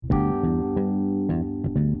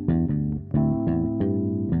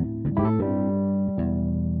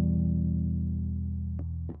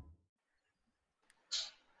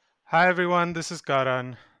Hi everyone, this is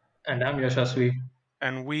Karan, And I'm Yashasvi.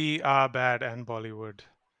 and we are Bad and Bollywood.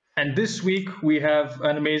 And this week we have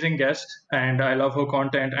an amazing guest, and I love her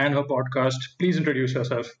content and her podcast. Please introduce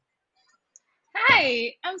yourself.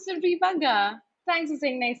 Hi, I'm Survi Banga. Thanks for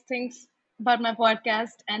saying nice things about my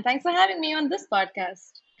podcast, and thanks for having me on this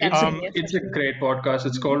podcast. It's That's a me, Um, it's a especially. great podcast.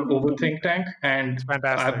 It's called Overthink Tank, and it's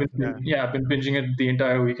fantastic. Yeah, I've been binging it the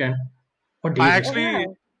entire weekend or I days Oh, actually. actually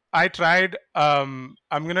wow. I tried. I'm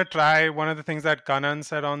gonna try one of the things that Kanan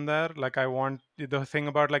said on there. Like I want the thing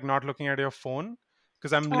about like not looking at your phone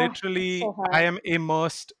because Oh, it's so I hard. am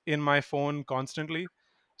immersed in my phone constantly.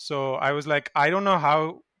 So I was like, I don't know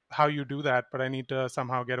how you do that, but I need to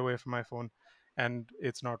somehow get away from my phone, and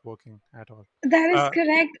it's not working at all. That is Uh,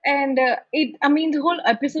 correct. And I mean, the whole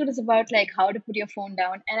episode is about like how to put your phone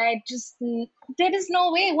down. And there is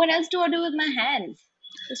no way. What else do I do with my hands?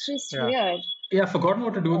 It's just yeah. weird. Yeah, I've forgotten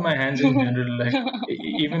what to do with my hands in Oh. general. Like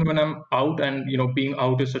even when I'm out, and being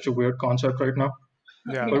out is such a weird concept right now.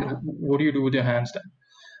 Yeah. But Yeah, what do you do with your hands then?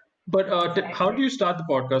 But how did exactly. you start the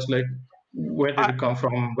podcast? Like, where did I, it come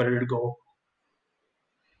from? Where did it go?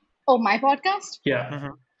 Oh, my podcast? Yeah.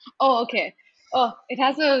 mhm. Oh, okay. Oh, it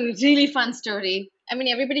has a really fun story. I mean,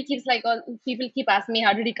 everybody keeps like, all people keep asking me,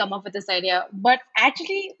 how did he come up with this idea? But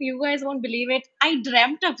actually, you guys won't believe it. I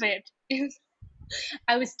dreamt of it.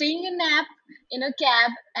 I was taking a nap in a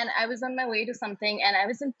cab and I was on my way to something and I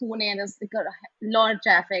was in Pune and there was like a lot of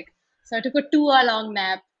traffic. So I took a 2 hour long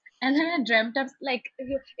nap and then I dreamt of like,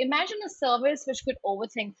 imagine a service which could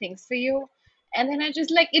overthink things for you. And then I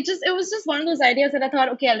just like it was just one of those ideas that I thought,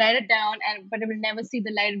 okay, I'll write it down and but it will never see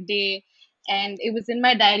the light of day. And it was in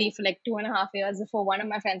my diary for like 2.5 years before one of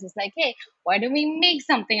my friends was like, hey, why don't we make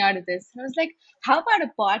something out of this? And I was like, how about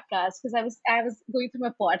a podcast? Because I was going through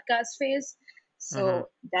my podcast phase. Mhm. So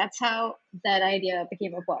that's how that idea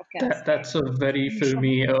became a podcast. That's a very In short.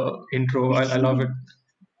 filmy intro. I love it.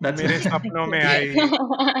 That's मेरे Thank सपनों में you. आई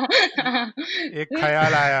एक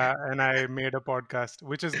ख्याल आया and I made a podcast,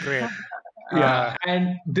 which is great. Uh, yeah.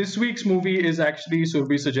 And this week's movie is actually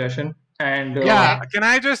Surbi's suggestion. And yeah, Correct.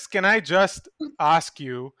 can I just ask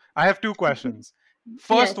you? I have two questions.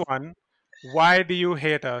 First Yes. one, why do you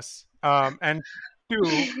hate us? And two,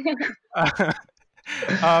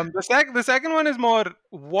 the second one is more,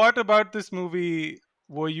 what about this movie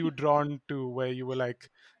were you drawn to where you were like,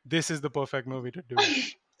 this is the perfect movie to do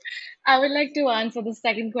I would like to answer the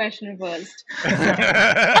second question first.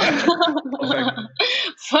 it? perfect.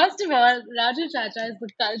 First of all, Raju Chacha is the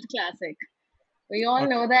cult classic. We all Okay.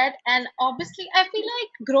 know that. And obviously, I feel like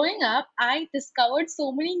growing up, I discovered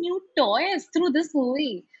so many new toys through this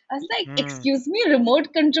movie. I was like, Hmm. excuse me,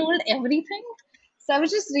 remote controlled everything. So I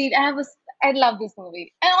was just read. I love this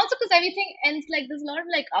movie, and also because everything ends like there's a lot of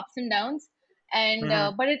like ups and downs, and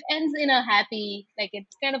Mhm. but it ends in a happy, like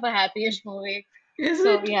it's kind of a happy-ish movie. Is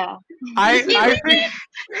So it? yeah, I Is is I it? think it?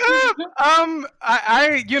 I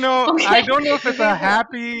Okay, don't know if it's a okay, go.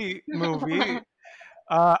 happy movie.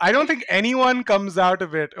 I don't think anyone comes out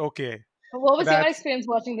of it okay. What was your That's experience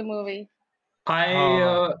watching the movie?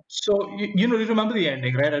 uh, You remember the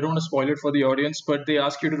ending, right? I don't want to spoil it for the audience, but they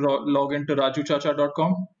ask you to log into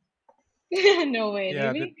rajuchacha.com. No way,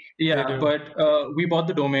 yeah, really? they Yeah, do. but we bought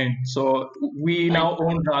the domain, so we My now God,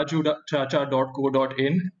 own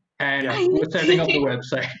rajuchacha.co.in, Yeah, are and you we're setting up the kidding?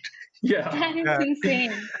 website. Yeah, That is yeah.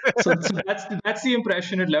 insane. so that's the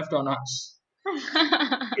impression it left on us.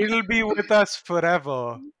 It'll be with us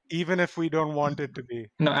forever, even if we don't want it to be.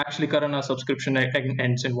 No, actually, Karan, our subscription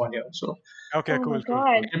ends in 1 year, so Okay, Oh my cool, cool, cool.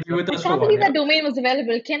 God. it'll be That's with I us for can't one believe year. that domain was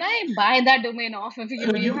available. Can I buy that domain off if you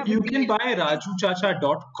have a You can deal? buy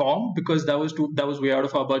rajuchacha.com because that was way out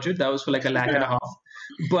of our budget. That was for like a lakh and yeah, a half.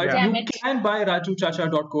 But yeah. Damn you it. can buy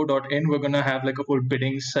rajuchacha.co.in. We're gonna have like a whole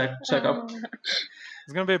bidding set up.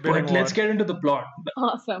 It's gonna be a bidding But let's war. get into the plot.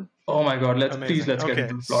 Awesome. Oh my god, Amazing. let's get Okay,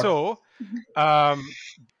 into the plot. so um,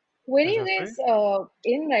 Where are you Yashasvi? guys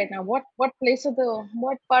in right now? What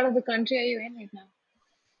part of the country are you in right now?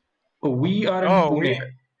 We are in Oh, Pune.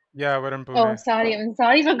 yeah, we're in Oh, Pune. sorry. I'm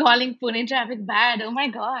sorry for calling Pune traffic bad. Oh my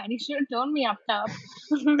God. You should have told me up top.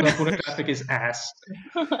 No, Pune traffic is ass.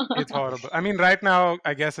 It's horrible. I mean, right now,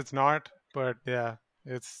 I guess it's not, but yeah,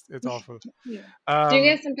 it's awful. Yeah. Do you Um,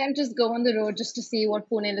 guys sometimes just go on the road just to see what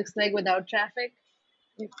Pune looks like without traffic?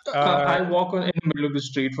 uh, I walk in the middle of the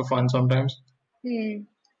street for fun sometimes, Hmm.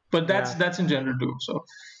 but yeah, that's in general too. So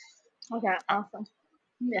Okay, uh, awesome.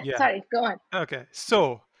 Yeah, yeah. sorry, go on. Okay,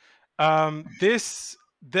 so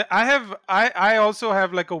I also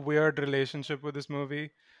have like a weird relationship with this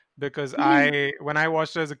movie because I when I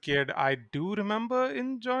watched it as a kid, I do remember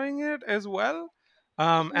enjoying it as well.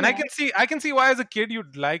 And Yeah. I can see why as a kid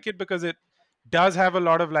you'd like it because it does have a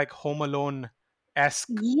lot of like Home Alone esque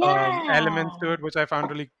elements to Yeah. it, which I found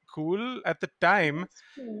really cool at the time. That's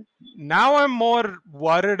true. Now I'm more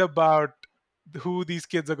worried about who these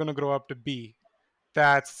kids are going to grow up to be.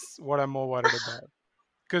 That's what I'm more worried about,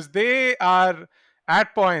 because they are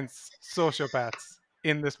at points sociopaths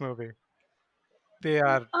in this movie. They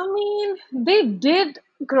are. I mean, they did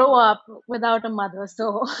grow up without a mother,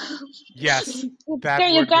 so Yes, that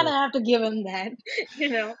you would kind be. of have to give them that. You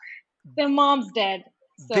know, their mom's dead,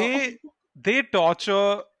 so They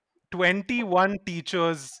torture 21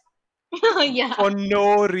 teachers yeah, for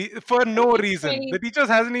no reason. 20, The teachers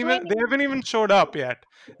hasn't even 20. they haven't even showed up yet.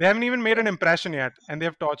 They haven't even made an impression yet, and they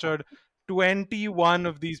have tortured 21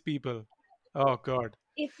 of these people. Oh god.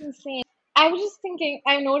 It's insane. I was just thinking,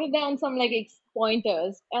 I noted down some like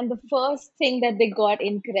pointers, and the first thing that they got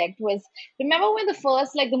incorrect was, remember when the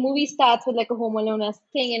first like the movie starts with like a Home Alone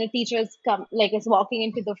thing, and a teacher is come like is walking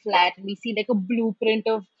into the flat, and we see like a blueprint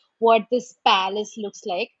of what this palace looks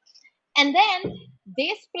like, and then they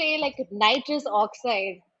spray like nitrous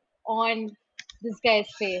oxide on this guy's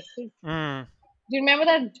face. Do Mm. you remember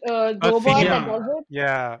that A robot theme. that Yeah. does it?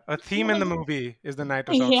 Yeah, a theme in the Like, movie is the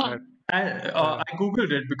nitrous yeah. oxide. And Yeah. I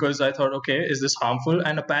googled it because I thought, okay, is this harmful?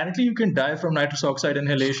 And apparently, you can die from nitrous oxide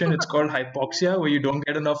inhalation. It's called hypoxia, where you don't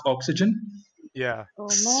get enough oxygen. Yeah. Oh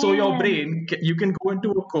So your man. brain, you can go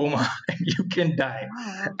into a coma and you can die.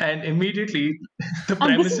 Wow. And immediately, the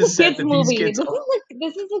And this is premise a is set kids that these movie. kids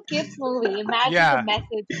This are. is a kids movie. Imagine the Yeah.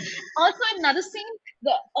 message. Also another scene.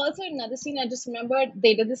 I just remembered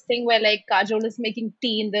they did this thing where like Kajol is making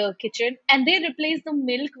tea in the kitchen and they replace the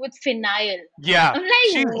milk with phenyl. Yeah. I'm like,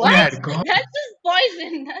 She's Oh my what? dead. God. That's just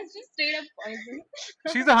poison. That's just straight up poison.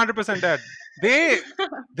 She's 100% dead.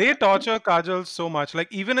 They torture Kajal so much.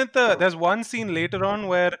 Like even at there's one scene later on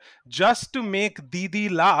where just to make Didi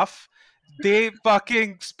laugh, they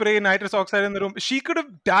fucking spray nitrous oxide in the room. She could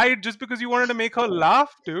have died just because you wanted to make her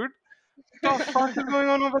laugh, dude. What the fuck is going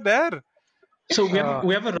on over there? So Uh,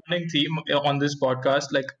 we have a running theme on this podcast.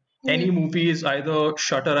 Like any Hmm. movie is either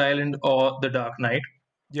Shutter Island or The Dark Knight.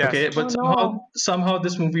 yes. Okay, Oh but no. somehow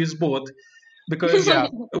this movie is both because Yeah.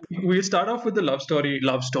 we'll start off with the love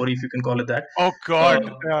story if you can call it that. Oh God.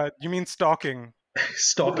 Hmm. You mean stalking?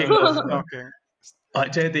 Stalking of Stalking.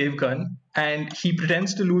 Ajay Devgan, and he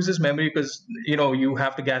pretends to lose his memory because you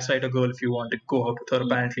have to gaslight a girl if you want to go out with her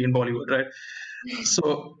apparently in Bollywood, right?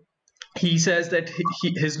 So he says that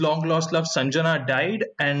his long lost love Sanjana died,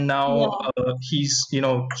 and now Yeah. he's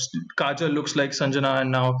Kajal looks like Sanjana,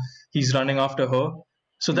 and now he's running after her.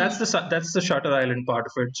 So Hmm. that's the Shutter Island part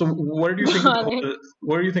of it. So Got it.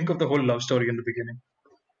 what do you think of the whole love story in the beginning?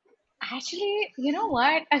 Actually, you know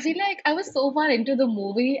what? I feel like I was so far into the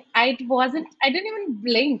movie, I didn't even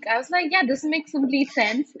blink. I was like, yeah, this makes complete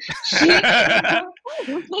sense.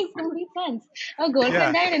 This makes complete sense. Her Yeah.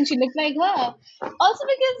 girlfriend died and she looked like her. Also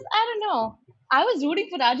because, I don't know, I was rooting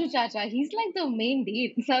for Raju Chacha. He's like the main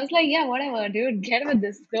lead. So I was like, yeah, whatever, dude, get with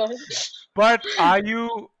this girl. But are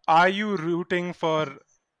you rooting for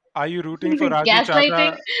Raju Gaslighting?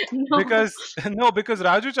 Chacha? No. Because no, because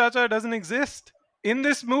Raju Chacha doesn't exist in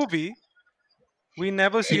this movie. We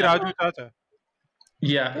never see Yeah, Raju Chacha.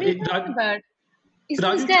 yeah. What are you talking about?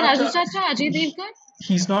 Isn't this Raju guy Raju Chacha, Chacha, Ajay Devgan?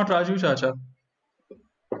 he's not Raju Chacha.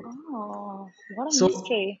 Oh, what a So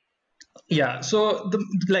mystery. yeah, so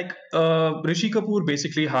Rishi Kapoor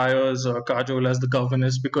basically hires Kajol as the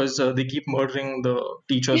governess because they keep murdering the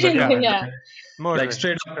teachers Yeah, again and Yeah, again, like murdering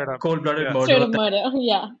straight up straight up. cold-blooded Yeah. straight murder. up murder.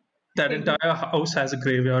 Yeah. That Crazy. entire house has a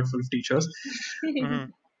graveyard full of teachers, Hmm.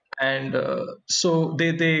 and so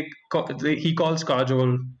he calls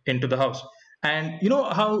Kajol into the house, and you know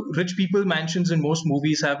how rich people mansions in most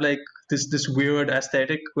movies have like this weird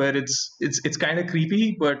aesthetic where it's kind of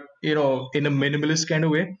creepy, but in a minimalist kind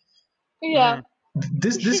of way. Yeah. Hmm.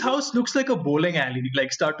 This house looks like a bowling alley,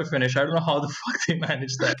 like start to finish. I don't know how the fuck they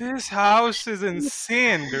managed that. This house is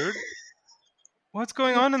insane, dude. What's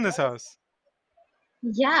going It on in this is. house?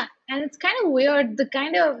 Yeah, and it's kind of weird the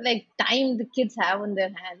kind of like time the kids have on their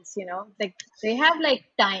hands, Like they have like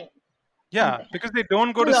time on Yeah, their because hands. they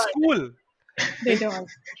don't go A to lot of time. school. They They don't.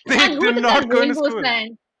 they And who do does have not go into rainbow school.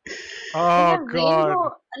 sand? They Oh have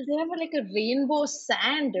God. they have like a rainbow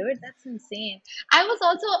sand, dude. That's insane. I was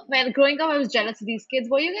also, when growing up, I was jealous of these kids.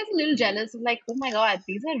 Were you guys a little jealous of like, oh my God,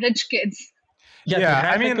 these are rich kids. Yeah, they Yeah, I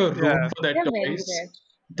had like mean, a room yeah. for their They're very toys. rich.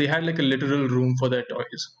 They had like a literal room for their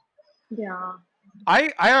toys. Yeah.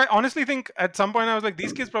 I honestly think at some point I was like,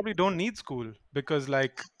 these kids probably don't need school because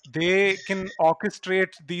like they can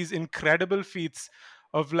orchestrate these incredible feats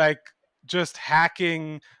of like just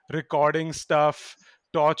hacking, recording stuff,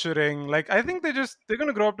 torturing. Like I think they're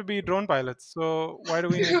gonna grow up to be drone pilots. So why do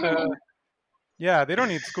we need to? Yeah, they don't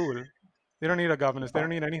need school. They don't need a governess. They don't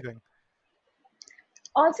need anything.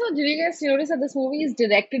 Also, did you guys notice that this movie is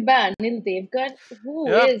directed by Anil Devgan, who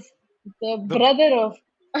Yep. is the The brother of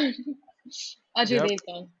Ajay yep.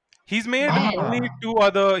 Devgan? He's made Man, only Ah, two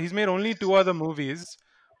other. He's made only two other movies.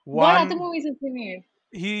 what other One, movies has he made?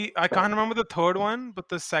 I can't remember the third one, but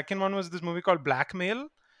the second one was this movie called Blackmail.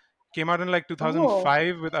 Came out in like Oh,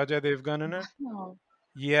 2005 with Ajay Devgan in it. no.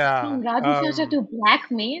 Yeah. From Raju Chacha to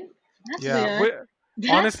Blackmail? That's Yeah. weird.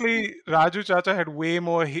 That's Honestly, Raju Chacha had way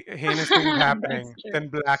more heinous things that's happening true. than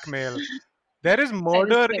Blackmail. There is That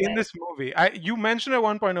is murder in correct. this movie. You mentioned at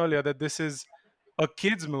one point earlier that this is a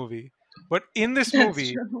kids movie, but in this That's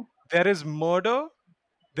movie true. there is murder,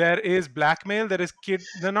 there is blackmail, there is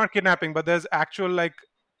they're not kidnapping, but there's actual like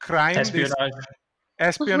crime, this espionage.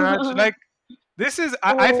 espionage. Like this is,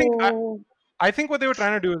 Oh. I think what they were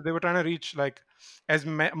trying to do is they were trying to reach like as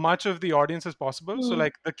much of the audience as possible. So Hmm.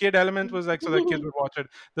 like the kid element was like so that kids would watch it.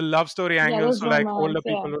 The love story Yeah, angle, those so like older romance,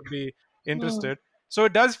 yeah. people would be Hmm. interested. So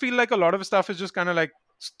it does feel like a lot of stuff is just kind of like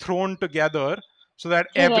thrown together so that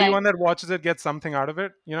Correct. everyone that watches it gets something out of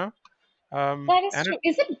it. That is And it, true.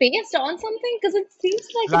 Is it based on something? Because it seems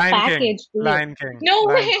like a Lion King, package deal. Lion King, No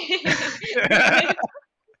Lion. way.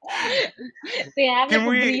 They have like Can a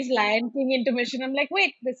we? brief Lion King intermission. I'm like,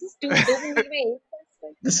 wait, this is two movies away. That's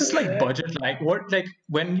like This is so like weird. budget line. What like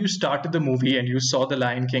when you started the movie and you saw the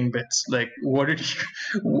Lion King bits? Like, what did you?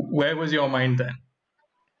 Where was your mind then?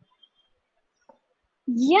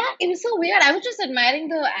 Yeah, it was so weird. I was just admiring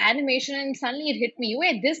the animation and suddenly it hit me.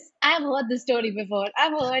 Wait, this I've heard this story before.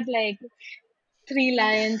 I've heard like three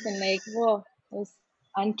lions and like whoa, it was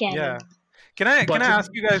Yeah. uncanny. Can I Budget. ask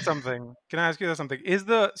you guys something? Can I ask you guys something? Is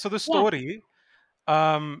the so the Yeah. story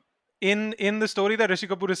in the story that Rishi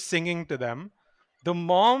Kapoor is singing to them, the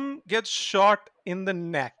mom gets shot in the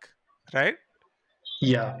neck, right?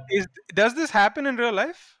 Yeah. Is Does this happen in real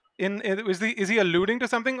life? Is he alluding to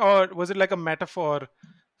something, or was it like a metaphor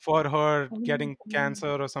for her getting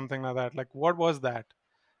cancer or something like that? Like what was that?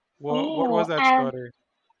 What was Oh, that and story?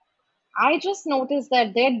 I just noticed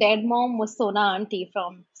that their dead mom was Sona Auntie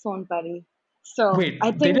from Sonpari. So Wait,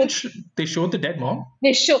 I they think didn't. it's They showed the dead mom.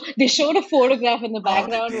 they showed a photograph in the Oh,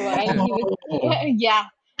 background while he was oh, yeah.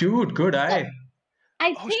 dude, good So eye.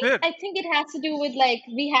 Oh shit! I think it has to do with like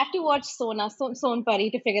we have to watch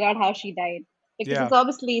Sonpari to figure out how she died because Yeah, it's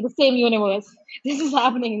obviously the same universe. This is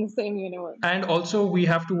happening in the same universe. And also, we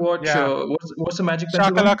have to watch. yeah. What's the Magic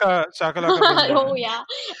Pencil one? Shakalaka Boom Oh Boom. yeah,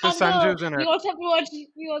 Because and Sanju's in we it. also have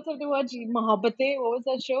to watch Mohabbatein. What was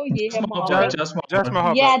that show? Ye Just Hai Mohabbat. Mohabbat. Just Just Mohabbat.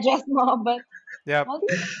 Mohabbat. Yeah, just Mohabbat. Yeah. All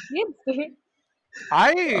these kids, dude.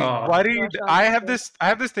 I Gosh, worried. all these kids. I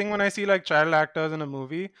have this thing when I see like child actors in a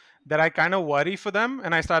movie that I kind of worry for them,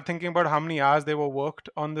 and I start thinking about how many hours they were worked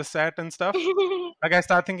on the set and stuff. Like I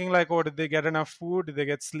start thinking like, oh, did they get enough food? Did they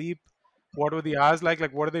get sleep? What were the hours like?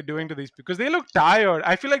 Like, what are they doing to these? Because they look tired.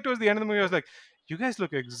 I feel like towards the end of the movie, I was like, you guys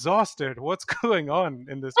look exhausted. What's going on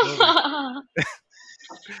in this movie?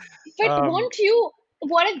 But Um,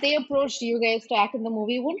 what if they approached you guys to act in the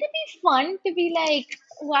movie? Wouldn't it be fun to be like,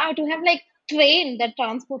 wow, to have like train that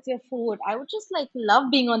transports your food? I would just like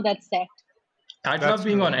love being on that set. I'd that's love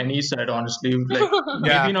being true. on any set, honestly. Like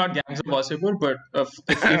Yeah, maybe not Gangs of Wasseypur, but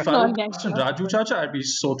if I was Not cast in gangster. Raju Chacha, I'd be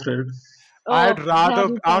so thrilled. I'd Oh, rather,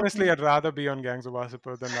 Raju honestly, Chacha. I'd rather be on Gangs of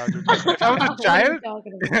Wasseypur than Raju Chacha. If I was a What are you child,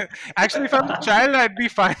 talking actually, if I was a child, I'd be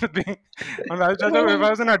fine with being on Raju Chacha. But if I about?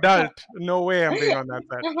 was an adult, no way I'm being on that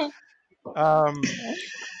set. Um,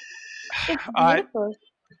 It's I beautiful.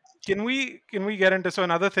 can we get into, so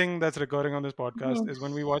another thing that's recurring on this podcast Mhm. is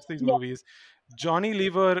when we watch these Yeah, movies, Johnny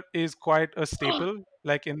Lever is quite a staple,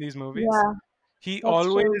 like in these movies. yeah, He that's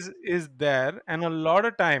true. always is there, and a lot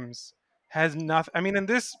of times has nothing. I mean, in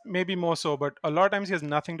this maybe more so, but a lot of times he has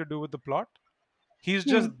nothing to do with the plot. He's Hmm.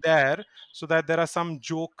 just there so that there are some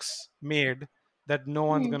jokes made that no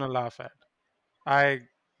one's Hmm. gonna laugh at. I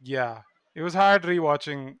Yeah, it was hard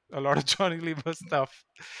rewatching a lot of Johnny Lever stuff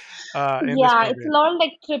in this Yeah, it's movie. a lot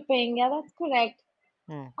like tripping. Yeah, that's correct.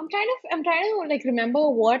 Hmm. I'm trying to like remember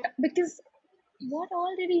what because what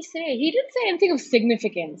all did he say? He didn't say anything of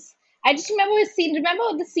significance. I just remember his scene.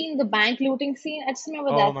 Remember the scene, the bank looting scene? I just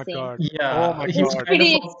remember Oh that my scene. god. Oh Yeah, my It's god.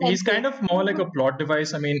 pretty he's kind expensive. of more like a plot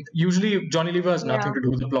device. I mean, usually Johnny Lever has nothing Yeah. to do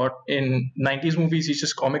with the plot. In 90s movies, he's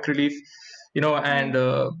just comic relief, Hmm. and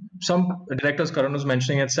some directors, Karan was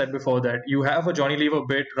mentioning it, said before that you have a Johnny Lever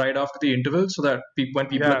bit right after the interval so that when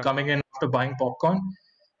people are Yeah. coming in after buying popcorn,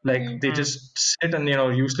 like Hmm. they Hmm. just sit and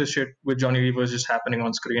useless shit with Johnny Lever is just happening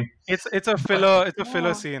on screen. It's a But filler. It's a filler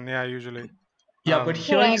Yeah. scene. Yeah, usually. yeah, but Um,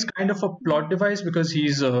 here he's Correct. kind of a plot device because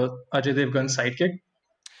he's Ajay Devgan's sidekick.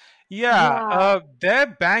 Yeah, Yeah. their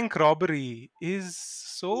bank robbery is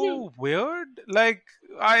so weird. Like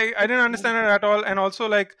I didn't understand it at all. And also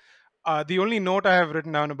like the only note I have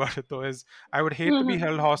written down about it though is I would hate to be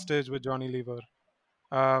held hostage with Johnny Lever.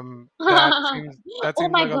 That Oh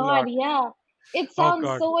seems my like a God, lot. yeah. It Oh sounds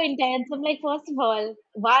God. so intense. I'm like, first of all,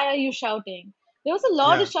 why are you shouting? There was a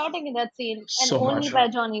lot Yeah. of shouting in that scene, and So only much. by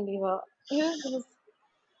Johnny Lever. It was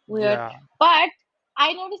weird. Yeah. But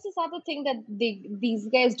I noticed this other thing that these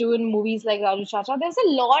guys do in movies like Raju Chacha. There's a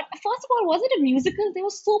lot. First of all, was it a musical? There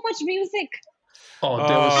was so much music. Oh,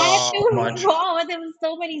 there was I had Uh, so to much. wow, there was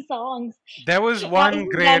so many songs. there was Is one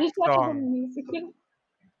great Raju Chacha the song. musical?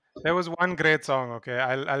 There was one great song. Okay,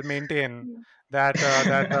 I'll maintain that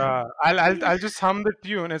I'll just hum the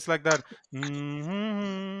tune. It's like that.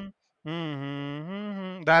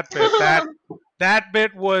 That bit. That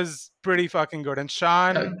bit was pretty fucking good. And Uh,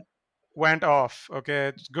 Shan went off. Okay,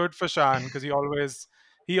 it's good for Shan because he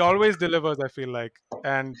always delivers. I feel like,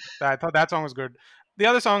 and I thought that song was good. The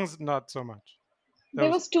other songs not so much. That There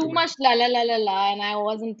was was too too many. much la la la la la, and I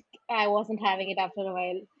wasn't having it after a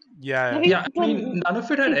while. Yeah, Have yeah. you yeah, I mean, done none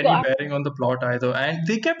of it had the any God? bearing on the plot either. And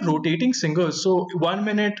they kept rotating singers. So 1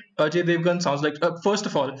 minute, Ajay Devgan sounds like, first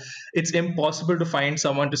of all, it's impossible to find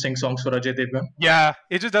someone to sing songs for Ajay Devgan. Yeah,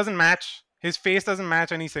 it just doesn't match. His face doesn't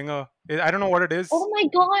match any singer. I don't know what it Oh is. my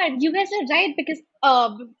God, you guys are right because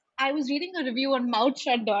I was reading a review on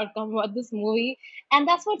mouthshut.com about this movie, and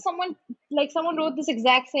that's what someone wrote this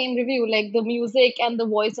exact same review, like the music and the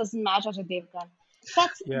voice doesn't match Ajay Devgan.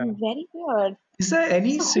 That's Yeah, very weird. So Is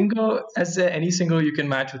there any singer you can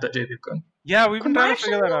match with Ajay Devgan? yeah. We've been trying Kumar to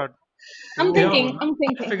figure that Sanu? out. I'm You know, thinking, Ooh, I'm I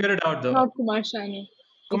thinking. figured it out though. Not Kumar Sanu.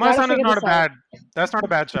 We Kumar gotta San is figure not a this out. bad. That's not a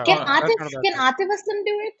bad shout. Can Uh, That's Atif not a bad can shout. Atif Aslam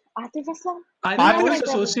do it? Atif Aslam? I He mean, I has always Atif, like that.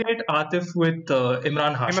 associate Atif with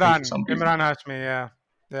Imran Hashmi for Imran, some reason. Imran Hashmi. Yeah,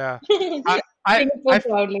 yeah. I, I, Saying it I, so f-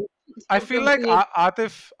 proudly. I So feel like proudly.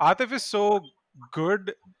 Atif is so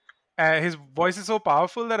good. His voice is so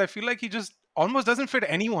powerful that I feel like he just almost doesn't fit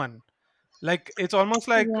anyone. Like it's almost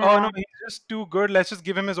like, oh no, Yeah. he's just too good. Let's just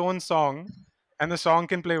give him his own song, and the song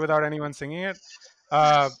can play without anyone singing it.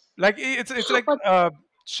 Like it's like But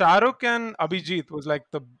Shah Rukh and Abhijit was like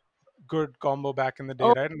the good combo back in the day,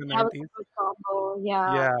 oh, right in the that was a 90s. good combo.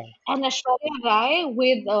 Yeah. Yeah. And Aishwarya Rai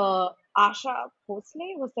with Asha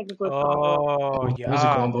Bhosle was like a good combo. Oh That was a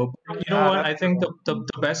yeah, combo. But you know yeah, what? that's I a good think one. the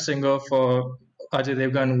best singer for Ajay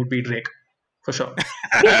Devgan would be Drake, for sure.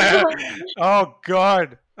 Oh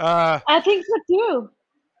God. I think so too.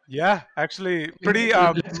 Yeah, actually, I mean, pretty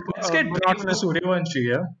let's get Drake for monotonous. Suryavanshi,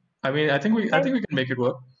 yeah? I think we can make it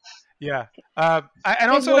work. Yeah. And Guys,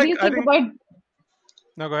 also what do like you I think think about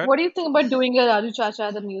no, go ahead. what do you think about doing a Raju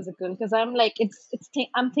Chacha the musical? Because I'm like,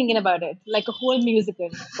 I'm thinking about it, like a whole musical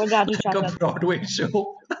for Raju Like a Chacha thing, Broadway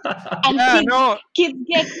show. and Yeah, no. kids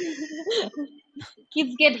get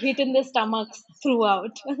kids get hit in their stomachs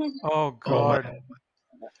throughout. Oh Oh God. man.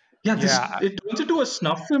 Yeah, this Yeah. it turns into a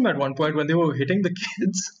snuff film at one point when they were hitting the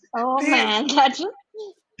kids. Oh They man, that's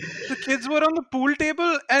the kids were on the pool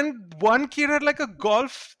table and one kid had like a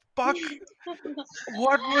golf puck.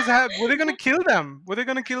 Were they gonna kill them? Were they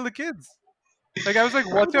gonna kill the kids? Like I was like, I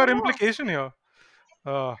what's your don't know. implication here?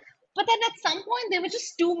 Uh But then at some point there were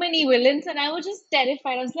just too many villains, and I was just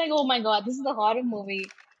terrified. I was like, "Oh my god, this is a horror movie."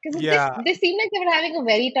 Because yeah, they seemed like they were having a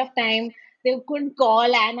very tough time. They couldn't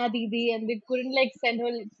call Anna Didi, and they couldn't like send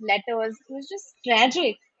her letters. It was just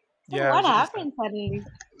tragic. So yeah, it what was really sad. happened suddenly?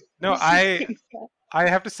 It No, was just pretty sad. I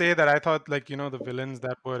have to say that I thought like the villains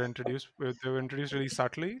that were introduced they were introduced really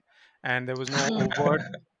subtly, and there was no overt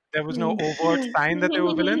sign that they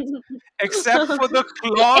were villains, except for the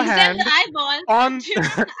claw Except hand the eyeball. on. Do you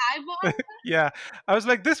remember the eyeball? Yeah, I was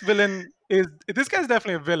like, this guy's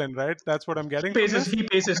definitely a villain, right? That's what I'm getting from this. He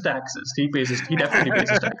pays his taxes. He definitely pays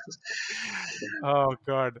his taxes. Oh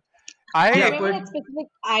God, Do you Yeah, I remember but that specific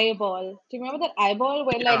eyeball? Do you remember that eyeball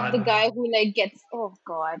where like the yeah, guy who like gets oh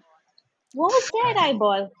god. What was that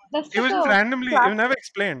eyeball? That's it like was just a randomly. It plat was never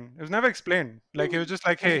explained. It was never explained. Like it was just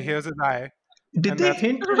like, hey, here's his eye, did and they that's.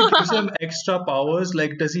 hint that it gives him extra powers?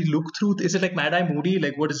 Like, does he look through? Is it like Mad Eye Moody?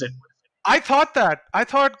 Like, what is it? I thought that. I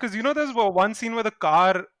thought because there's one scene where the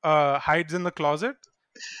car hides in the closet,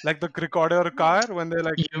 like the recorder car when they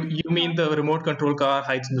like. You mean the remote control car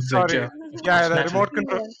hides in the fridge? Sorry, Yeah, of yeah, course, the naturally. remote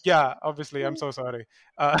control. yeah. Yeah, obviously, I'm so sorry.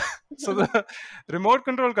 Uh, so the remote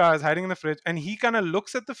control car is hiding in the fridge, and he kind of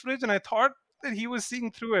looks at the fridge, and I thought that he was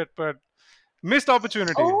seeing through it, but missed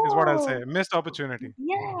opportunity is what I'll say. Oh Missed opportunity.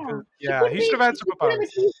 yeah. 'Cause, yeah, he should have had He could have superpowers.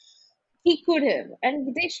 at least he could have. And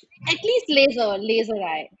at least laser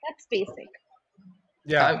eye. That's basic.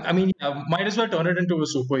 Yeah, I mean, yeah, might as well turn it into a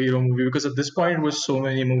superhero movie because at this point it was so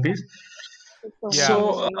many movies. It's so Yeah.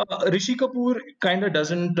 So crazy. Rishi Kapoor kind of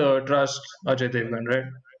doesn't trust Ajay Devgan, right?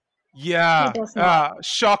 He Yeah. does not.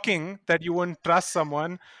 Shocking that you wouldn't trust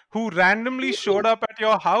someone who randomly showed up at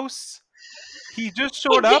your house. He just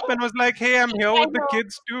showed up and was like, "Hey, I'm here I with the know.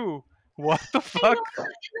 kids too." What the I fuck? know.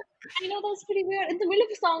 I know that's pretty weird. In the middle of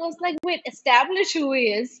the song, I was like, wait, establish who he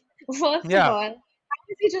is. First of Yeah. all, how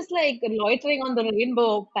is he just like loitering on the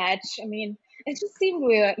rainbow patch? I mean, it just seemed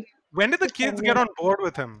weird. When did the Just kids suddenly, get on board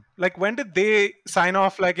with him? Like, when did they sign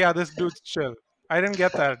off? Like, yeah, this dude's chill. I didn't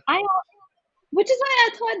get that. I, which is why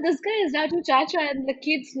I thought this guy is Raju Chacha and the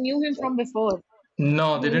kids knew him from before.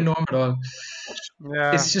 No, they didn't know him at all.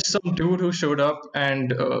 Yeah. It's just some dude who showed up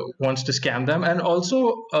and wants to scam them. And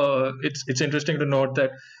also, it's interesting to note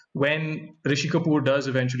that when Rishi Kapoor does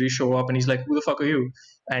eventually show up, and he's like, "Who the fuck are you?"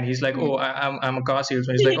 And he's like, "Oh, I'm a car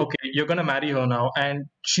salesman." He's like, "Okay, you're gonna marry her now," and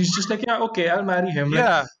she's just like, "Yeah, okay, I'll marry him." Like,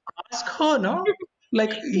 Yeah. ask her now.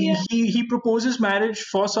 Like Yeah. he proposes marriage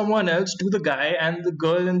for someone else to the guy, and the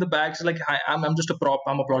girl in the back is like, "Hi, I'm just a prop.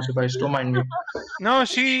 I'm a plot device. Don't mind me." No, And then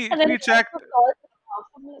she he checked. also calls him off.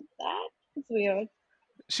 I'm like, that is weird.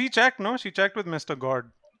 She checked. No, she checked with Mr.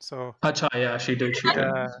 God. So Acha, yeah, she did. She did.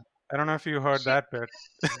 yeah, I don't know if you heard She that bit.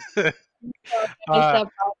 missed uh, that part.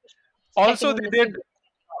 Checking also, with Mr. Good.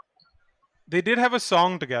 they did have a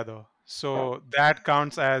song together, so that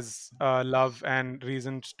counts as love and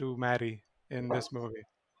reasons to marry in this movie.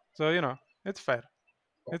 So it's fair.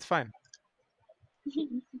 It's fine.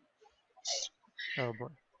 Oh boy.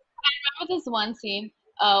 Remember this one scene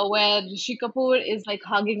where Rishi Kapoor is like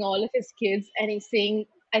hugging all of his kids and he's saying,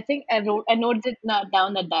 I noted it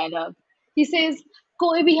down that dialogue. He says,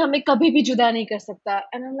 "कोई भी हमें कभी भी जुदा नहीं कर सकता,"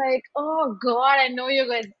 and I'm like, oh God, I know you're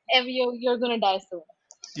gonna die soon.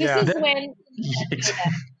 This Yeah, is There, when he does say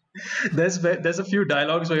that. there's a few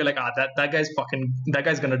dialogues where you're like, that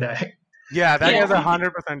guy's gonna die. yeah, that Like, guy's Yeah.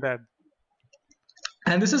 100% dead.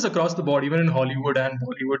 and this is across the board, even in Hollywood and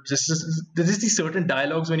Bollywood. There's these certain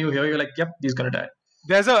dialogues when you hear, you're like, yep, he's gonna die.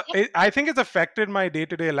 I think it's affected my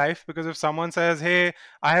day-to-day life because if someone says, "Hey,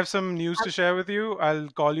 I have some news to share with you. I'll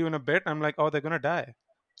call you in a bit." I'm like, "Oh, they're gonna die,"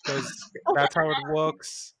 because that's how it works.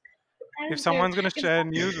 That If is true. someone's gonna If share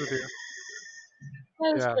news with you,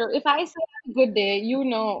 that is yeah, true. If I say have a good day, you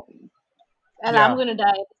know, and I'm yeah, gonna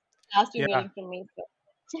die. Last you're yeah. hearing from me.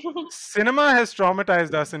 So. Cinema has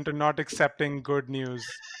traumatized us into not accepting good news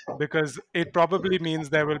because it probably means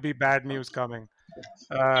there will be bad news coming.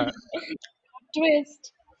 Uh,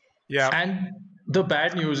 Twist. yeah, And the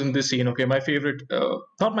bad news in this scene, okay, my favorite,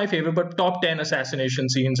 not my favorite, but top 10 assassination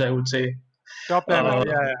scenes, I would say. top ten. Uh,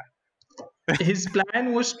 Yeah, his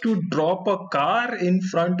plan was to drop a car in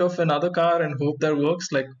front of another car and hope that works.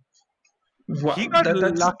 Like, he wow, got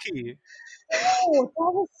that's lucky. Oh,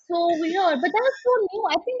 that was so weird. But that was so new.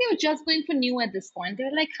 I think they were just going for new at this point. They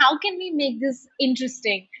were like, how can we make this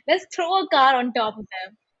interesting? Let's throw a car on top of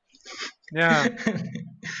them. Yeah,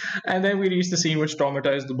 and then we reached the scene which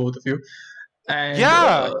traumatized the both of you. And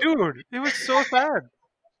yeah, dude, it was so sad.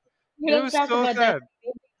 We It don't was talk so about that. sad.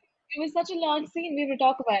 It was such a long scene. We have to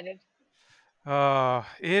talk about it.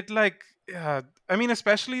 It like I mean,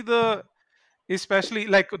 especially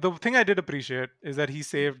like the thing I did appreciate is that he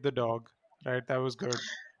saved the dog. Right, that was good.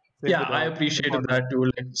 Save yeah, the I dog. appreciated Important. that too.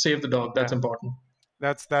 Like, save the dog. Yeah, That's important.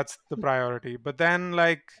 that's the priority. But then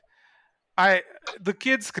like I the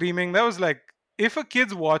kid screaming, that was like if a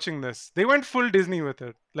kid's watching this, they went full Disney with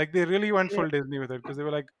it. Like they really went Yeah. full Disney with it because they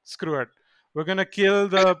were like, screw it. We're gonna kill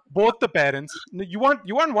the both the parents. You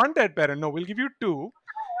want one dead parent? No, we'll give you two,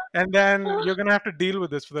 and then you're gonna have to deal with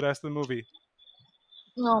this for the rest of the movie.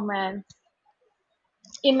 Oh man.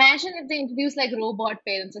 Imagine if they introduce like robot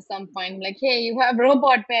parents at some point. Like, hey, you have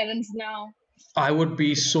robot parents now. I would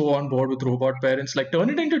be so on board with robot parents. Like, turn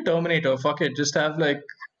it into Terminator. Fuck it. Just have like,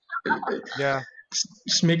 Yeah,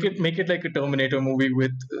 just make it like a Terminator movie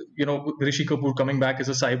with Rishi Kapoor coming back as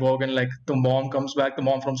a cyborg, and like the mom comes back, the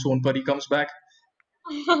mom from Sonpuri comes back,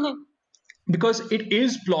 because it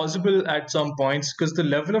is plausible at some points because the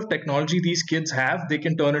level of technology these kids have, they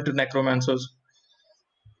can turn into necromancers.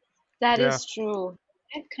 That yeah. is true.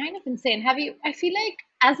 That's kind of insane. Have you? I feel like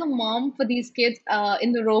as a mom for these kids,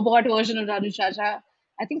 in the robot version of Raju Chacha,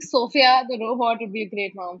 I think Sophia the robot would be a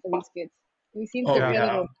great mom for these kids. Have you seen Oh Yeah, Sophia the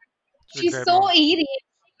yeah. robot? she's a She's great so mom. eerie.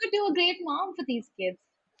 She could do a great mom for these kids.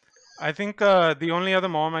 I think the only other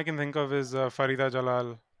mom I can think of is Farida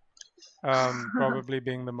Jalal, probably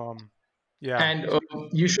being the mom. Yeah, And she's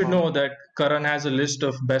you a good should mom. know that Karan has a list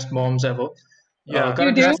of best moms ever. Yeah, You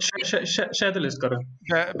Karan, do? share the list, Karan.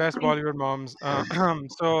 best Bollywood moms.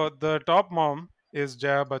 So the top mom is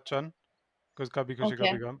Jaya Bachchan because Kabhi Khushi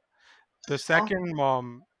Okay. Kabhi Gum. The Oh, second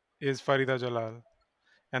mom is Farida Jalal,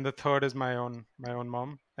 and the third is my own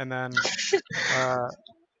mom, and then uh,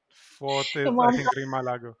 fourth Your is I mom think Rima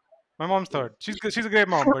Lago. My mom's third. She's a great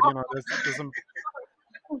mom, but there's some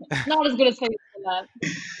not as good as Kavita.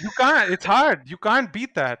 you can't. It's hard. You can't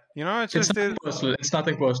beat that. It's It's just nothing personal. It's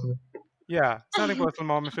nothing personal. yeah. It's nothing personal,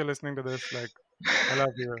 mom. If you're listening to this, like I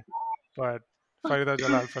love you, but Farida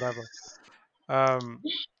Jalal forever. Um. I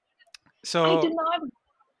do So not.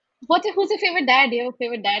 Who's your favorite dad? Do you have a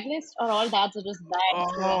favorite dad list, or all dads are just bad to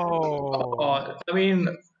it? oh I mean,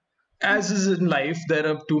 as is in life, there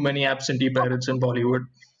are too many absentee parents in Bollywood.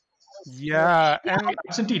 yeah, and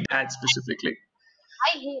Absentee dads specifically.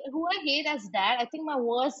 I hate as dad. I think my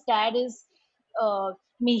worst dad is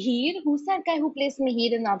Mihir. Who's that guy who plays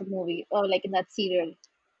Mihir in that movie, or like in that serial?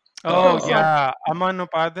 oh So sorry. yeah, Aman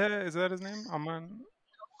Upadhyay, is that his name? Aman,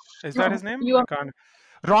 is that his No, name? you I are can't.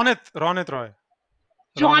 Ronit Roy.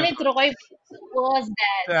 Ronit Ronit Roy. Roy. Worst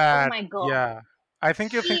dad. Oh That my god. yeah. I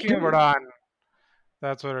think you're He, thinking of Udan.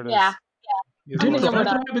 That's what it yeah, is. He's I'm Didn't worse thinking than.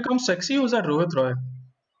 about Ronit that. Roy become sexy? Or was that Rohit Roy?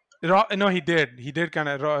 No, he did. He did kind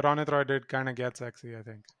of. Ronit Roy did kind of get sexy. I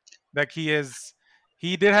think. Like he is.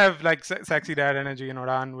 He did have like sexy dad energy in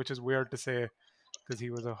Udan, which is weird to say because he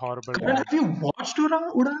was a horrible Karan, dad. have you watched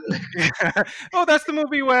Udan? Oh, that's the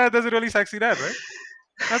movie where there's a really sexy dad, right?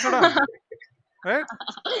 That's Udan, right?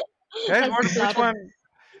 Guys, That's the which plot of one?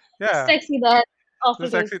 Yeah, sexy dad this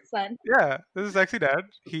is officer's sexy. son. Yeah, this is sexy dad.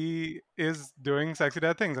 He is doing sexy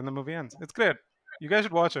dad things, and the movie ends. It's great. You guys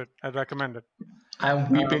should watch it. I'd recommend it. I'm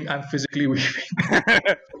weeping. I'm physically weeping.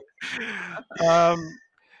 um,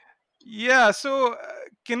 yeah. So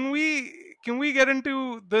can we get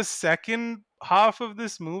into the second half of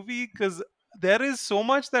this movie because there is so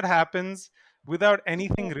much that happens without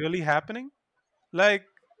anything really happening, like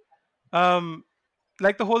um,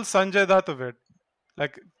 like the whole Sanjay Dutt of it.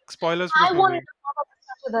 Like spoilers for I this wanted movie. to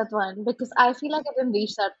talk about that one because I feel like I didn't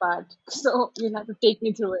reach that part. So you'll have to take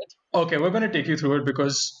me through it. Okay, we're going to take you through it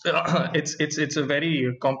because it's a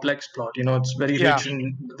very complex plot. It's very Yeah. rich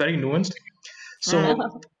and very nuanced. Mm,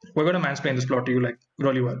 So we're going to mansplain this plot to you like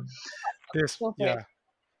really well. this. Go for it. Yeah.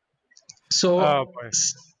 So Oh boy.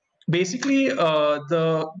 basically,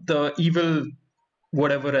 the evil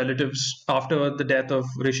whatever relatives after the death of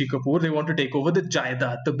Rishi Kapoor, they want to take over the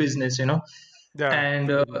Jaidat, the business, Yeah. and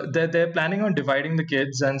they're planning on dividing the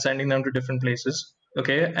kids and sending them to different places.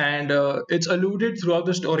 Okay, and it's alluded throughout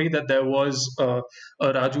the story that there was a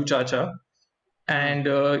Raju Chacha, Mm,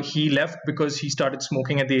 and he left because he started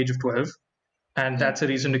smoking at the age of 12, and that's a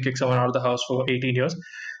reason to kick someone out of the house for 18 years.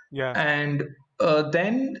 yeah. And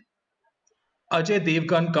then Ajay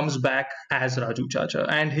Devgan comes back as Raju Chacha,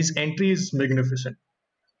 and his entry is magnificent.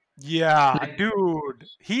 Yeah, Like, dude.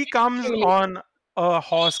 He comes Really, on a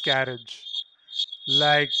horse carriage.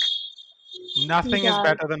 Like he nothing is does.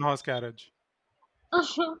 better than horse carriage. But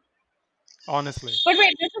Honestly.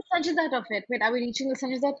 wait, there's a Sanjay Dutt of it. Wait, are we reaching the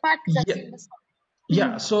Sanjay Dutt part? Because I've yeah, seen this yeah.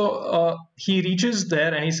 one. So he reaches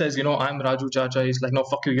there and he says, I'm Raju Chacha. He's like, no,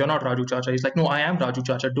 fuck you, you're not Raju Chacha. He's like, no, I am Raju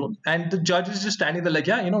Chacha. Don't. And the judge is just standing there like,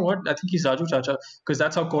 yeah, you know what? I think he's Raju Chacha because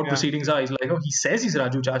that's how court Yeah. proceedings are. He's like, oh, he says he's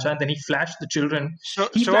Raju Chacha, and then he flashed the children.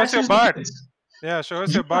 He Show us your flashes the butt. kids. Yeah, show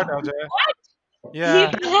us your butt, Yeah, Ajay. What? He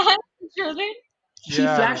Yeah. planned the children? he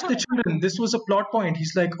Yeah. flashed the children. This was a plot point.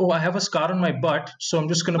 He's like, oh, I have a scar on my butt, so I'm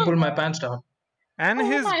just gonna pull my pants down. And Oh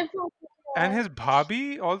his my god.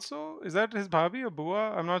 bhabhi also. Is that his bhabhi or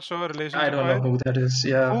bua? I'm not sure I relationship don't know wise. who that is.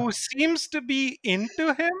 Yeah. Who seems to be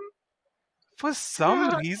into him for some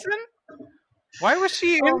reason. Why was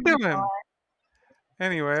she Oh into my him? god.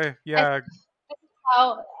 Anyway, I yeah. think this is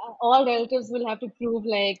how all relatives will have to prove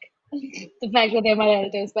like the fact that they're my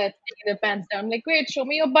relatives by taking their pants down. Like, wait, show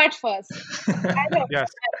me your butt first. I don't Yes.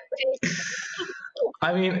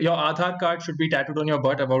 I mean, your Aadhaar card should be tattooed on your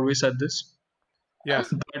butt. I've always said this.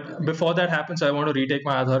 Yes. But before that happens, I want to retake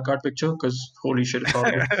my Aadhaar card picture because holy shit, it's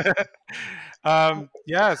horrible.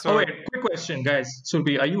 Yeah. Oh, So wait, quick question, guys.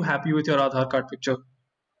 Surbi, are you happy with your Aadhaar card picture?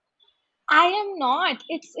 I am not.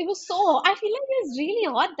 It was so. I feel like it was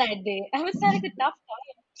really hot that day. I was having a tough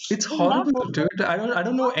time. It's I love horrible, photos. dude. I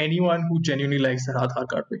don't know anyone who genuinely likes their Aadhaar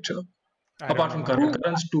card picture. I don't Apart know, from man. Karan.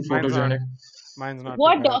 Karan's too Mine's not. photogenic. Mine's not too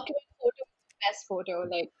What bad. document photo is the best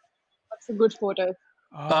photo? Like, what's a good photo?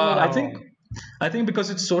 I Oh, think because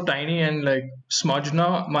it's so tiny and like smudged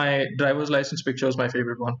now, my driver's license picture is my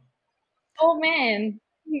favorite one. Oh man.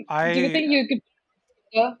 Do you I think you could?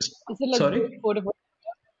 Yeah. Is it like Sorry? good photo?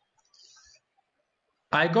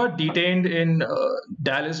 I got detained in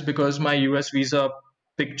Dallas because my US visa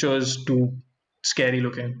picture is too scary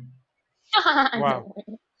looking. wow.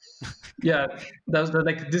 Yeah, that was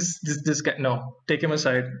like this guy. No, take him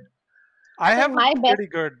aside. I So have a my best pretty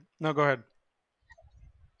good. No, go ahead.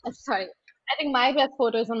 Sorry. I think my best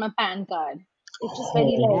photo is on my PAN card. It's just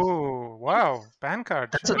very like. Oh, Oh, wow. PAN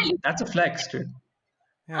card, that's a sure. that's a flex, dude.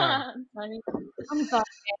 Yeah. I'm sorry. I'm sorry.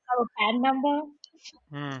 I have a PAN number.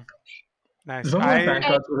 Hmm. Nice. Remember when PAN I, I,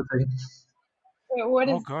 cards were a thing? what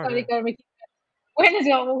oh is God, sorry, yeah. Karmik. When is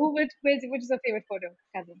your which is your favorite photo,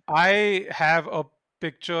 cousin? I have a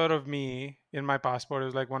picture of me in my passport. It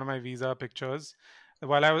was like one of my visa pictures.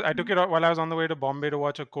 I took it out while I was on the way to Bombay to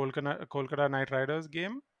watch a Kolkata Knight Riders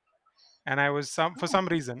game, and I was for Oh. some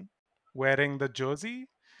reason wearing the jersey,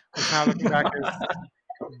 which now looking back is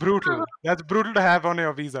brutal. That's brutal to have on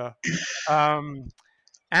your visa. Um,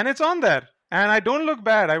 and it's on there, and I don't look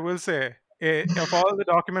bad. I will say, of all the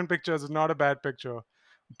document pictures, it's not a bad picture,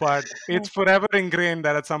 but it's forever ingrained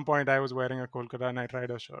that at some point I was wearing a Kolkata Knight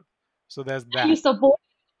Riders shirt. So there's You that. support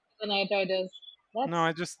the Night Riders. No,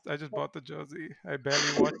 That's I just bought the jersey. I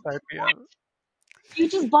barely watched IPL you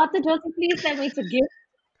just bought the jersey, please. Tell me it's a gift.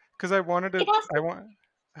 because I wanted It to. has I to. want.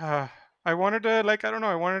 Uh, I wanted to like I don't know.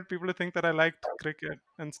 I wanted people to think that I liked cricket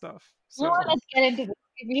and stuff. No, So let's get into this.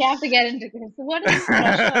 We have to get into this. So what is this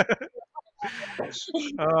crush on?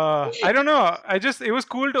 I don't know. It was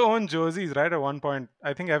cool to own jerseys, right? At one point,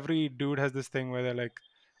 I think every dude has this thing where they're like,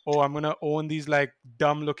 "Oh, I'm gonna own these like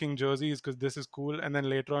dumb looking jerseys because this is cool." And then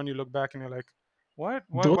later on, you look back and you're like, "What?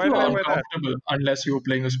 Those Why did were I wear that?" uncomfortable unless you were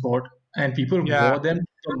playing a sport, and people Yeah, wore them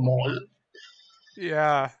to the mall.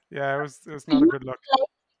 yeah. It was So not a good look.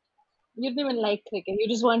 you didn't even like cricket. You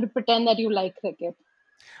just wanted to pretend that you like cricket.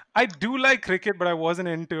 I do like cricket, but I wasn't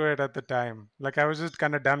into it at the time. Like I was just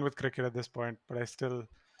kind of done with cricket at this point, but I still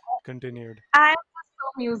continued. I'm just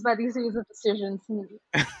so amused by these series of decisions.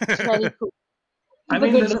 It's very cool. I It's a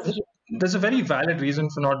mean, good decision. there's a very valid reason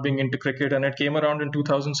for not being into cricket, and it came around in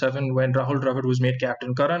 2007 when Rahul Dravid was made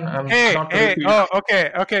captain. Karan, I'm not going to Hey. repeat. Oh,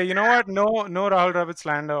 okay. You know what? No Rahul Dravid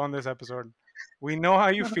slander on this episode. We know how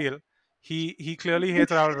you feel. He clearly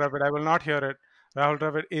hates Rahul Dravid. I will not hear it. Rahul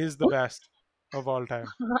Dravid is the best of all time.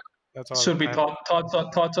 That's all. Should be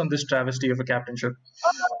thoughts on this travesty of a captainship.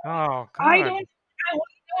 Oh I God. don't. I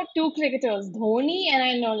only know two cricketers, Dhoni and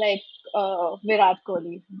I know like Virat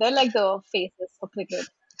Kohli. They're like the faces for cricket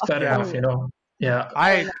of Fair Yeah, enough, India. Yeah,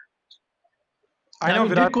 I I I know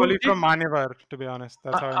mean, did Virat Kohli? Kohli from Manevar. To be honest,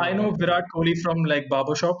 that's how I I know know Virat Kohli. Virat Kohli from like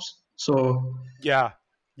barber shops. So Yeah,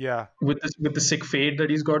 yeah, with the sick fade that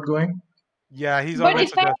he's got going. yeah. He's But always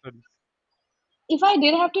suggested. if I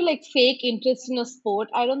did have to like fake interest in a sport,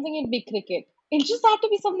 I don't think it'd be cricket. It just had to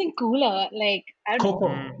be something cooler, like I don't know, Coco.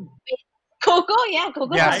 Mm, Coco. Yeah,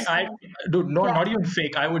 Coco I, sounds yes. I, fun. dude, Yeah, not even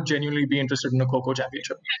fake. I would genuinely be interested in a Coco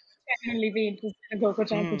championship. definitely be interested in a Coco Mm,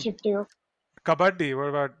 championship too. Kabaddi. What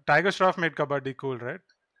about Tiger Shroff made Kabaddi cool, right?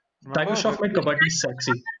 Tiger Remember? Shroff made kabaddi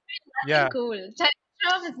sexy. Yeah. Nothing cool.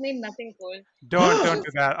 Shroff has made nothing cool. Don't do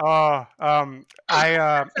that. Oh, Sorry.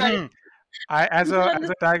 I People on as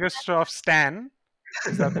this a Tiger Shroff stan,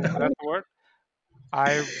 is that that's the word?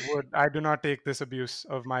 I do not take this abuse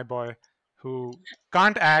of my boy who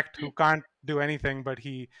can't act, who can't do anything, but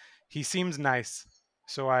he seems nice,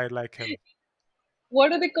 so I like him. what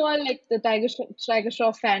do they call like the Tiger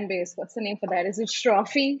Shroff fan base? What's the name for that? Is it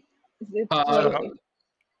Shroffy? Is it what Uh, is it?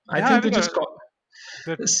 I Yeah, I think they think just call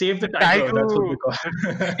the save the the tiger. That's what Tiger they call.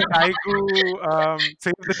 the Tiger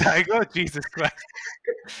save the tiger. Jesus Christ.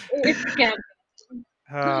 It's a camp.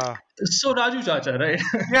 Uh, So Raju Chacha, right?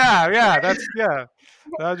 yeah,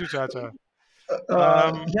 Raju Chacha.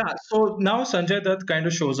 Um, Yeah. So now Sanjay Dutt kind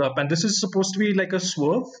of shows up, and this is supposed to be like a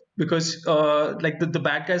swerve because, like the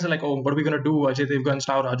bad guys are like, oh, what are we gonna do? Ajay Devgan's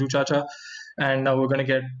now Raju Chacha, and now we're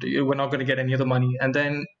not gonna get any of the money. And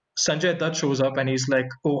then Sanjay Dutt shows up, and he's like,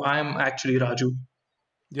 oh, I'm actually Raju,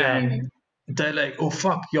 yeah, Hmm. and they're like, oh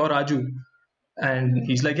fuck, you're Raju. And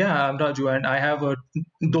he's like, yeah, I'm Raju, and I have a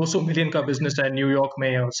 200 million ka business at New York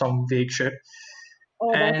May or some vague shit.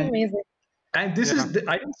 Oh, that's And amazing. this yeah. is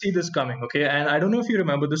I didn't see this coming, okay? And I don't know if you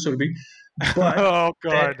remember this, Surbi, but Oh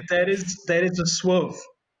God. there is a swerve,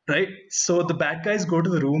 right? So the bad guys go to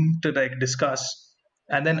the room to like discuss,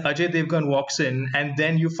 and then Ajay Devgan walks in, and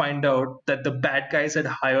then you find out that the bad guys had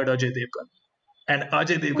hired Ajay Devgan, and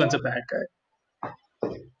Ajay Devgan's a bad guy.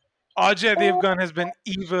 Ajay Oh, Devgan has been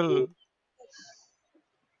evil.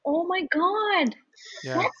 oh my God.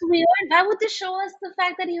 Yeah. That's weird. Why would they show us the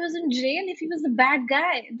fact that he was in jail if he was the bad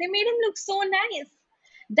guy? They made him look so nice.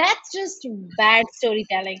 That's just bad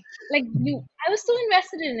storytelling. Like I was so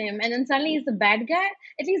invested in him, and then suddenly he's the bad guy.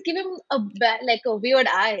 At least give him like a weird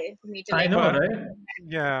eye for me to I like. know, But right?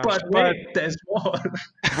 yeah, But but wait, there's more.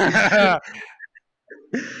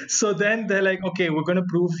 So then they're like, okay, we're going to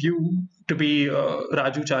prove you to be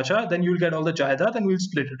Raju Chacha. Then you'll get all the Jaidat and we'll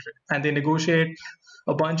split it. And they negotiate.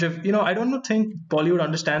 a bunch of, I don't think Bollywood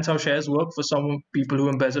understands how shares work for some people who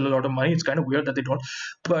embezzle a lot of money. It's kind of weird that they don't.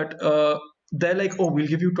 But they're like, oh, we'll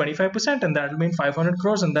give you 25% and that'll mean 500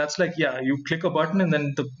 crores. And that's like, yeah, you click a button and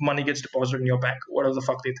then the money gets deposited in your bank, whatever the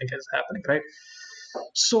fuck they think is happening, right?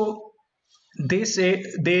 So they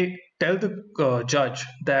tell the judge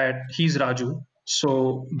that he's Raju,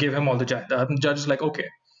 so give him all the jaidad. And the judge is like, okay.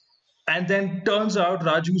 And then turns out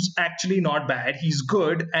Raju's actually not bad. He's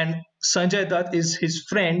good, and Sanjay Dutt is his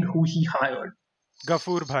friend who he hired.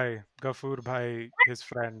 Gafur Bhai, his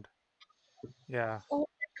friend. Yeah. Oh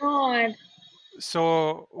my god.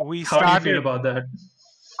 So we How do you feel started. about that?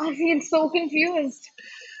 I feel so confused.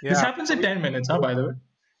 This Yeah. happens in 10 minutes, huh, by the way.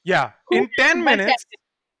 Yeah. Who In has 10 the minutes.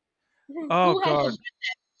 budget? Oh Who has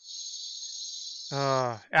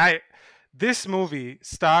God. the This movie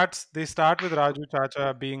starts. They start with Raju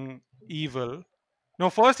Chacha being evil. No,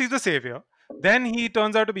 first he's the savior. Then he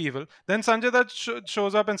turns out to be evil. Then Sanjay Dutt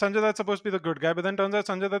shows up, and Sanjay Dutt's supposed to be the good guy. But then turns out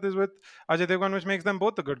Sanjay Dutt is with Ajay Devgan, which makes them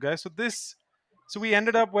both the good guys. So we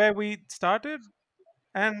ended up where we started,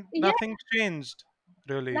 and Yeah, nothing changed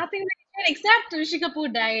really. nothing like except Rishi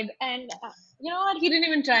Kapoor died, and you know what? He didn't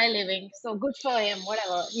even try living. So good for him.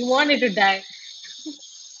 Whatever. He wanted to die.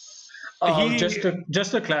 He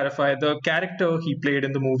Just to clarify, the character he played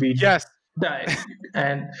in the movie yes. died,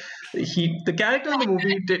 and the character in the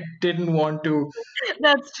movie didn't want to.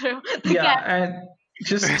 That's true. The Yeah, cat. and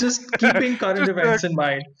just keeping current Just events in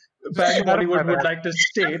mind, Bad clarify Bollywood would that. like to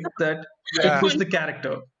state that Yeah. it was the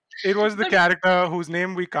character. It was the But character whose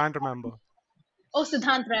name we can't remember. oh,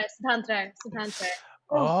 Siddhant Ray.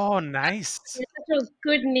 Oh, nice. It's such a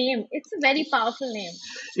good name. It's a very powerful name.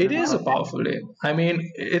 It is a powerful name. I mean,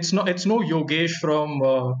 it's no Yogesh from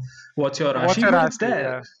What's Your What's Rashi, your but it's Rashi?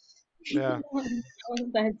 there. Yeah.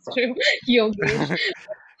 That's true. Yogesh.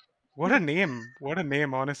 What a name. What a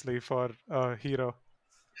name, honestly, for a hero.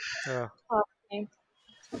 Yeah. Okay.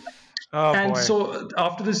 Oh And boy. so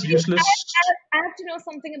after this I useless, have to know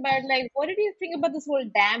something about like what did you think about this whole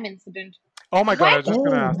dam incident? Oh my god, I was just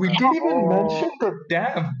gonna oh, ask we that. didn't even Oh, mention the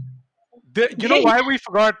dam. you know why we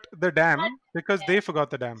forgot the dam? Because they forgot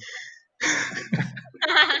the dam.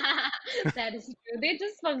 That is true. They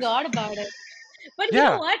just forgot about it. But you Yeah.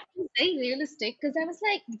 know what? It's very realistic because I was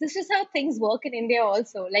like, this is how things work in India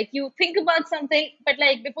also. Like you think about something, but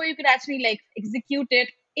like before you could actually like execute it,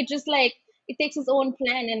 it just like it takes its own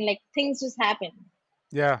plan and like things just happen.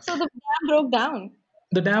 Yeah. So the dam broke down.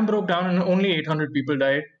 The dam broke down and only 800 people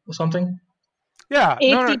died or something. Yeah.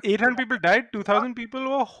 No, 80. 800 people died. 2,000 people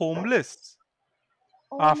were homeless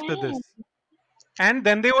Oh after man. this. And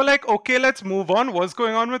then they were like, okay, let's move on. What's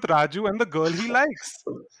going on with Raju and the girl he likes?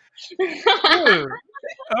 Cool.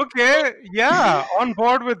 Okay. Yeah. On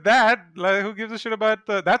board with that. Like, who gives a shit about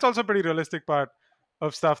that's also a pretty realistic part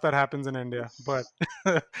of stuff that happens in India. But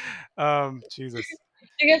Jesus.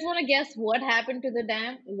 Do you guys want to guess what happened to the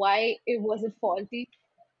dam? Why it was it faulty?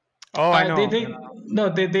 Oh, I know.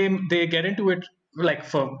 They get into it like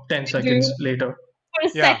for 10 seconds later. For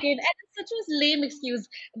a Yeah. second, and it's such a lame excuse.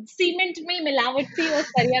 Cement में मिलावट थी और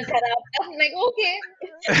सरिया खराब था. I'm like, okay.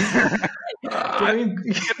 I mean,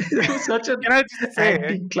 it was such an Can I just say,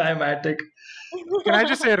 anticlimactic. can I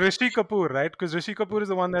just say Rishi Kapoor, right? Because Rishi Kapoor is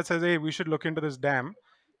the one that says, hey, we should look into this dam.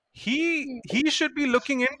 He should be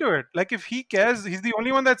looking into it. Like if he cares, he's the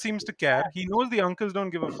only one that seems to care. He knows the uncles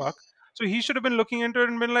don't give a fuck. So he should have been looking into it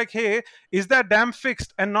and been like, hey, is that dam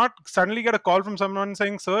fixed? And not suddenly get a call from someone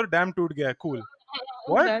saying, sir, dam toot gaya. Cool.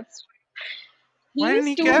 What? That's Why didn't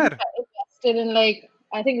he too care? invested in like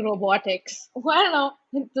I think robotics. Well, I don't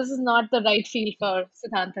know. This is not the right field for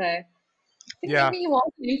Siddhant Ray. I think Yeah. maybe he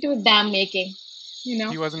was into dam making. You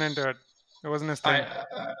know. He wasn't into it. It wasn't his thing.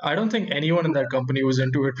 I don't think anyone in that company was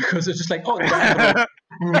into it because it's just like, oh, damn, bro.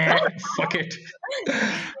 Meh, fuck it.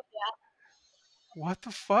 What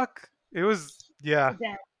the fuck? It was, yeah.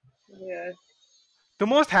 Dam. Yes. The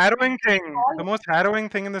most harrowing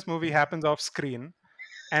thing in this movie happens off screen,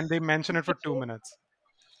 and they mention it for 2 minutes.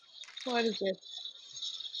 What is it?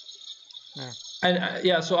 Yeah. And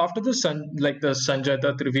yeah, so after the Sanjay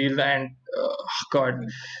Dutt reveal and God,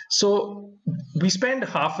 so we spend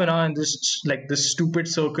half an hour in this stupid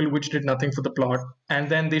circle which did nothing for the plot, and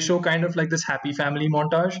then they show kind of like this happy family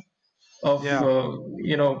montage of Yeah.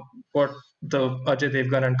 what the Ajay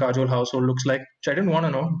Devgan and Kajol household looks like, which I didn't want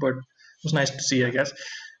to know, but it was nice to see, I guess.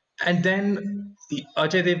 And then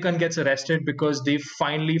Ajay Devgan gets arrested because they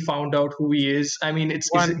finally found out who he is. I mean,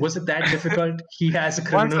 was it that difficult? He has a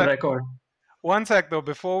criminal sec. record. One sec though,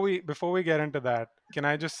 before we get into that, can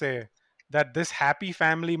I just say that this happy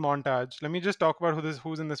family montage, let me just talk about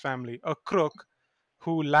who's in this family. A crook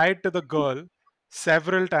who lied to the girl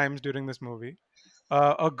several times during this movie.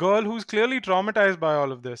 a girl who's clearly traumatized by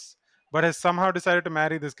all of this, but has somehow decided to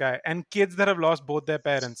marry this guy, and kids that have lost both their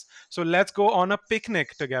parents. So let's go on a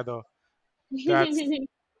picnic together. That's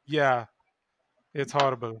yeah, it's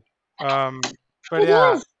horrible. Um, but It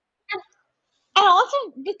yeah, is. And also,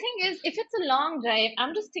 the thing is, if it's a long drive,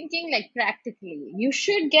 I'm just thinking like practically, you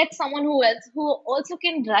should get someone who also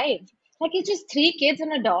can drive. Like it's just three kids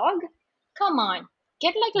and a dog. Come on,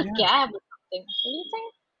 get like a yeah, cab or something. What do you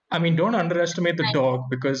think? I mean, don't underestimate the dog,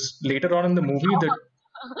 because later on in the movie, the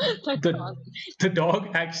The the dog. the dog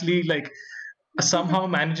actually like somehow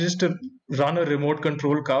manages to run a remote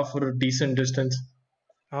control car for a decent distance.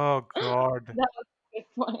 oh god, That was a good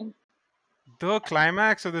point. the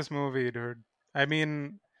climax of this movie, dude. I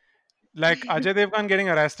mean, like Ajay Devgan getting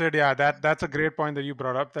arrested, yeah, that's a great point that you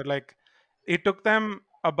brought up. That like it took them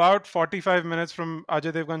about 45 minutes from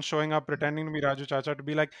Ajay Devgan showing up pretending to be Raju Chacha to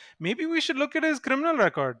be like, maybe we should look at his criminal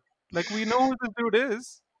record. Like we know who this dude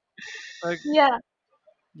is. Like, Yeah,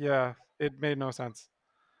 yeah, it made no sense.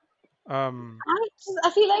 Um, I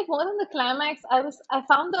feel like more than the climax, I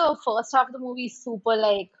found the first half of the movie super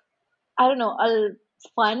like I don't know,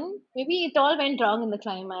 fun. Maybe it all went wrong in the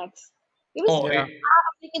climax. It was Oh, yeah,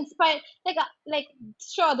 like inspired, like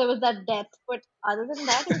sure there was that death, but other than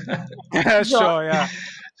that, it was yeah, joy. sure, yeah.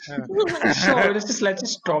 sure. Yeah. Let's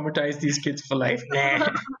just traumatize these kids for life. Nah.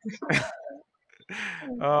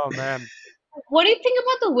 Oh man, What do you think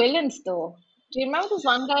about the villains, though? Do you remember this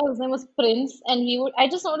one guy whose name was Prince? And he would. I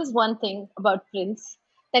just noticed one thing about Prince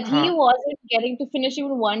that he huh? wasn't getting to finish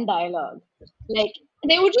even one dialogue. Like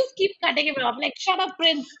they would just keep cutting him off. Like, shut up,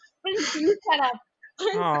 Prince. Prince, you shut up.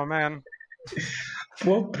 Oh man,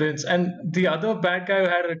 Poor Prince. And the other bad guy who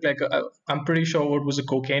had I'm pretty sure what was a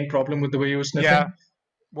cocaine problem with the way he was yeah. sniffing.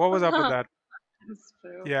 What was up with that? That's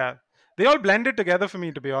true. Yeah, they all blended together for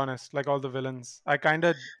me, to be honest. Like all the villains, I kind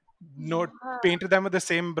of note Yeah. painted them with the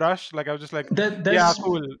same brush. Like I was just like, There, yeah, there's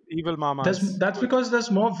cool, evil mamas. that's because there's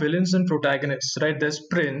more villains than protagonists, right? There's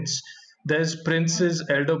Prince's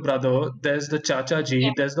elder brother, there's the Chacha Yeah,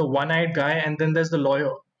 Ji, there's the one-eyed guy, and then there's the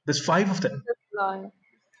lawyer. There's five of them. that's why.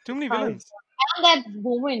 Too many Five. villains. And that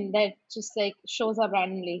woman that just like shows up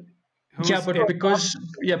randomly. Yeah, Who's but it?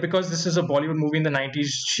 because this is a Bollywood movie in the 90s,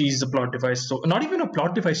 she's a plot device. So not even a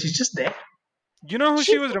plot device, she's just there. You know who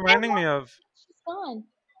she She's was there reminding me now. of? She's gone.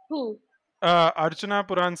 Who? Archana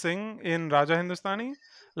Puran Singh in Raja Hindustani,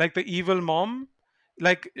 like the evil mom.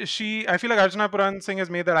 Like I feel like Archana Puran Singh has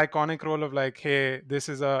made that iconic role of like, hey, this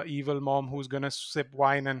is a evil mom who's gonna sip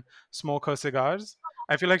wine and smoke her cigars.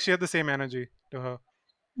 I feel like she had the same energy to her.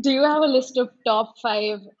 Do you have a list of top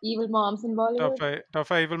five evil moms in Bollywood? Top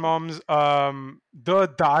five evil moms. The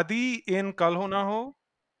Dadi in Kal Ho Na Ho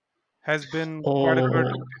has been Oh, quite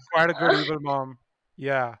a good evil mom.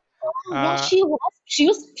 Yeah. Oh, yeah, Uh, she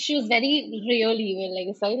was very real evil. Like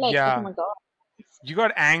it's very like, oh yeah. my God. You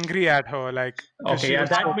got angry at her, like, because okay, she yeah, was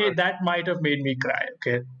so good. that might have made me cry.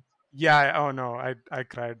 Okay, Yeah. Oh no, I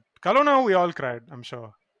cried. Kal Ho Na Ho, we all cried. I'm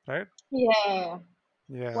sure, right? Yeah.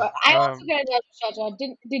 Yeah. Well, I also cried at Chacha.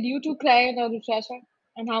 Did you two cry at Chacha?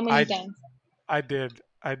 And how many I times? I did.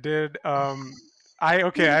 I did. I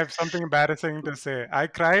okay. I have something embarrassing to say. I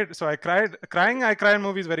cried. So I cried. Crying. I cry in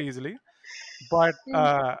movies very easily. But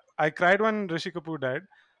I cried when Rishi Kapoor died.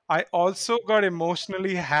 I also got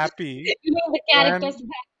emotionally happy You know the when. characters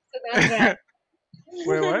back, so that's right.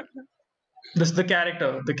 Wait, what? this is the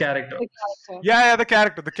character. The character. Yeah, the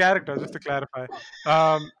character. Just to clarify,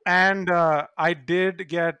 and I did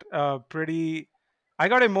get pretty. I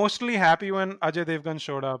got emotionally happy when Ajay Devgan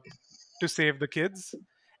showed up to save the kids,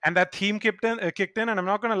 and that theme kicked in. And I'm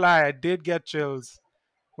not gonna lie, I did get chills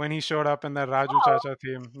when he showed up in that Raju Oh, Chacha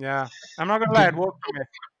theme. Yeah, I'm not gonna lie, it Did worked for me.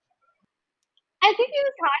 I think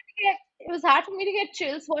it was hard for me to get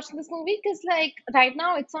chills watching this movie because like right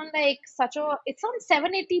now it's on like it's on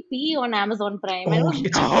 780p on Amazon Prime. I oh, was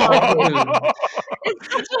it's horrible. it's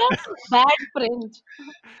such a bad print.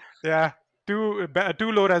 Yeah, too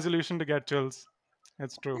low resolution to get chills.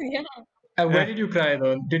 It's true. Yeah. Where Yeah, did you cry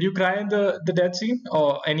though? Did you cry in the death scene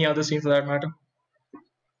or any other scene for that matter?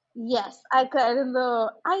 Yes, I cried in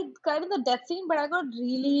the death scene, but I got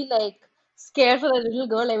really like scared for the little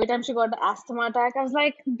girl every time she got the asthma attack. I was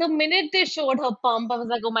like, the minute they showed her pump, I was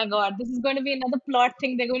like, oh my God, this is going to be another plot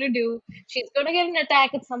thing they're going to do. She's going to get an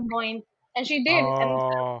attack at some point, and she did, and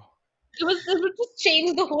oh, it would just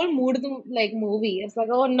change the whole mood of the like movie. It's like,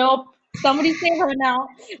 oh no, somebody save her now,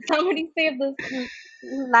 somebody save this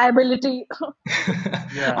liability.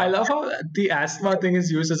 yeah, I love how the asthma thing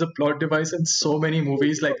is used as a plot device in so many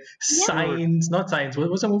movies, like Yeah, dude. Signs, not Signs. What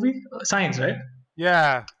was the movie? Signs, right?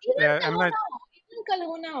 Yeah, even yeah. I'm not Kalhona, even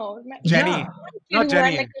Kalhona. Jenny, Yeah. not Who had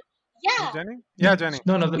like Jenny. a Is it Yeah, Jenny? No, Yeah, Jenny.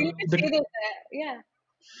 no, no. you can say this. Yeah.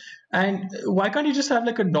 And why can't you just have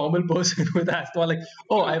like a normal person with asthma, like,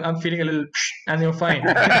 oh, I'm feeling a little, and you're fine,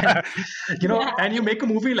 and Yeah. and you make a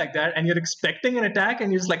movie like that, and you're expecting an attack,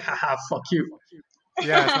 and you're just like, haha, fuck you.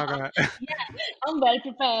 Yeah, it's not gonna. Yeah, I'm well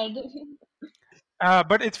prepared.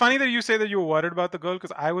 But it's funny that you say that you were worried about the girl,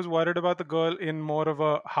 because I was worried about the girl in more of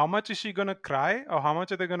a how much is she gonna cry, or how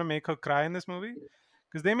much are they gonna make her cry in this movie?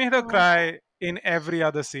 Because they made her Oh, cry in every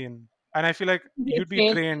other scene, and I feel like you'd be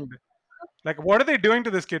okay. trained. Like, what are they doing to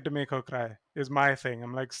this kid to make her cry? Is my thing.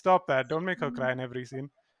 I'm like, stop that! Don't make her cry in every scene.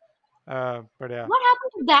 But yeah. What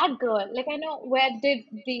happened to that girl? Like, I know where did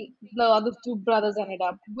the other two brothers ended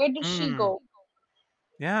up? Where did she Hmm. go?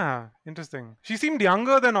 Yeah, interesting. She seemed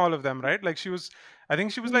younger than all of them, right? Like she was, I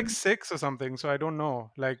think she was like Hmm. 6 or something. So I don't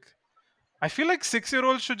know. Like, I feel like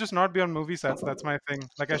 6-year-olds should just not be on movie sets. That's my thing.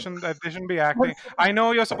 Like, they shouldn't be acting. What's- I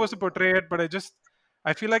know you're supposed to portray it, but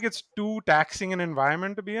I feel like it's too taxing an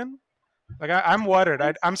environment to be in. Like, I'm worried.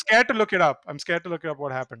 I'm scared to look it up. I'm scared to look it up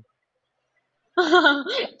what happened. But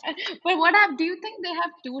do you think they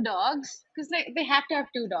have two dogs? Because like they have to have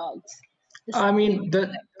two dogs. This, I they, mean,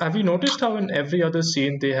 have you noticed how in every other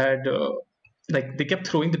scene they had, like, they kept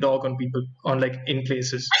throwing the dog on people, on like in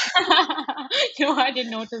places. no, I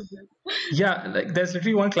didn't notice this. Yeah, like there's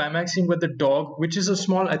literally one climax scene where the dog, which is a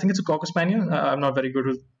small, I think it's a Cocker Spaniel. I'm not very good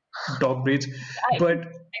with dog breeds, I, but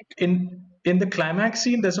in the climax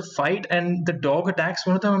scene, there's a fight and the dog attacks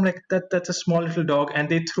one of them. I'm like, that's a small little dog, and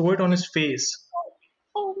they throw it on his face.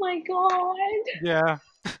 oh my god. Yeah,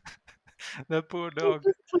 the poor dog.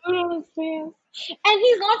 Just threw it on his face. And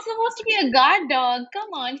he's not supposed to be a guard dog. Come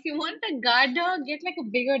on, if you want a guard dog, get like a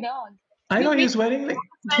bigger dog. I know You make he's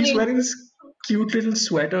Spaniel. wearing this cute little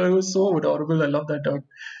sweater. It was so adorable. I love that dog.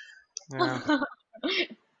 Yeah.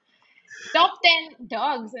 Top 10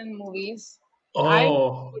 dogs in movies. I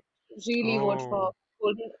Oh, really vote Oh. for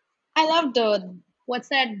Golden. I love what's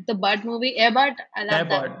that? The Bud movie, Air Bud. I love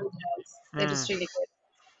that. Airbud. Those dogs. They're Mm, just really good.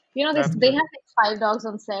 You know, that's they good. have like 5 dogs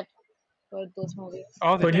on set for those movies.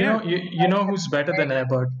 Oh, they But did. you know who's better than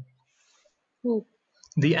Airbud? Who?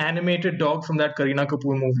 The animated dog from that Kareena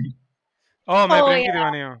Kapoor movie. Oh, my Oh Priyanki yeah.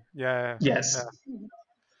 Divani. Yeah, Yes.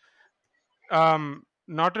 yeah.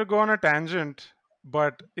 Not to go on a tangent,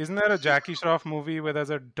 but isn't there a Jackie Shroff movie where there's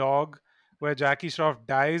a dog where Jackie Shroff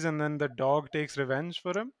dies and then the dog takes revenge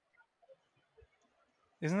for him?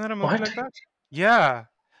 Isn't there a movie What? like that? Yeah.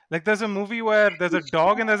 Like there's a movie where there's a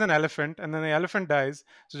dog and there's an elephant, and then the elephant dies.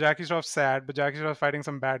 So Jackie Shroff's sad, but Jackie Shroff's fighting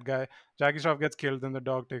some bad guy. Jackie Shroff gets killed, and the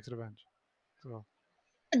dog takes revenge. So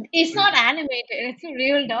It's not animated. It's a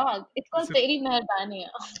real dog. It's it's called a Teri Mehrbaniya.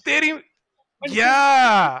 Teri- But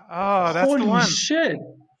yeah. Oh, that's the Holy one. shit!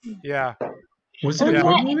 Yeah. Was it oh a Yeah.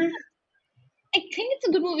 good yeah, movie? I think it's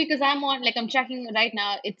a good movie because I'm checking right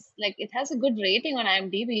now. It's like it has a good rating on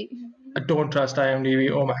IMDb. I don't trust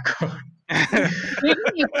IMDb. Oh my god.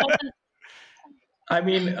 Really? It wasn't- I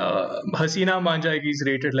mean, Hasina Manjayegi is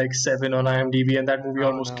rated like 7 on IMDb, and that movie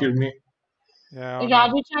Oh almost no. killed me. Yeah. Oh no.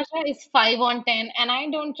 Raju Chacha is 5 on 10, and I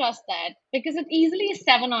don't trust that because it easily is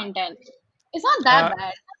 7 on 10. It's not that Uh,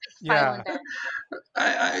 bad. It's 5 yeah. on 10.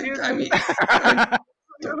 I mean, I,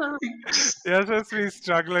 You're supposed to be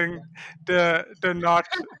struggling to not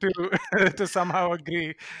to to somehow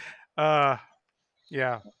agree. Uh,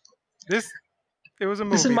 yeah. This it was a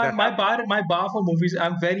listen, movie that my bar for movies,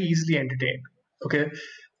 I'm very easily entertained. Okay,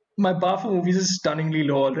 my bar for movies is stunningly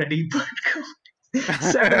low already, but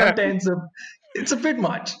 7 on 10 it's a bit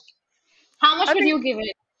much. How much I would think you give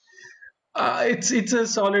it? It's a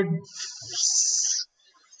solid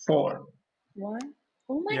 4. What?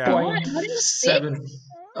 Oh my yeah. God, Point what is 6? 7.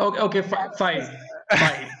 Okay, 5. 5.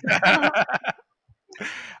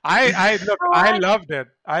 I look. I God. loved it.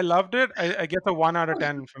 I loved it. I get a 1 out of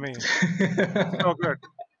 10 for me. So good.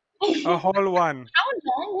 A whole one. How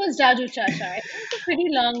long was Raju Chacha? I think it's a pretty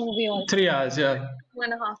long movie also. 3 hours, yeah.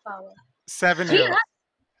 1.5 hours. 7 3 years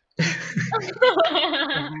hours?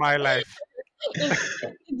 of my life. It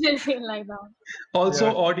didn't feel like that. Also,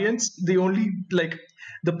 Yeah. audience, the only, like,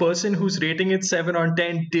 the person who's rating it 7 on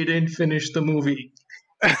 10 didn't finish the movie.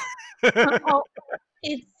 Oh,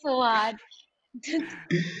 it's so hard.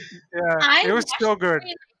 Yeah. I It was watched so it good.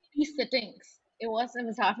 in 3 sittings. It was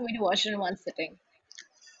hard for me to watch it in one sitting.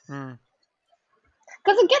 Mm.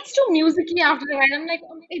 Because it gets too musicy after a while. I'm like,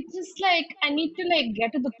 it's just like I need to like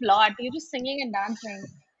get to the plot. You're just singing and dancing.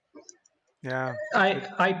 Yeah.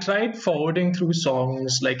 I tried forwarding through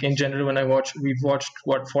songs, like in general, when we've watched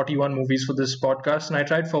what 41 movies for this podcast, and I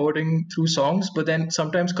tried forwarding through songs, but then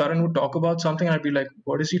sometimes Karan would talk about something, and I'd be like,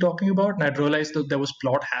 what is he talking about? And I'd realize that there was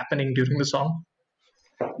plot happening during the song.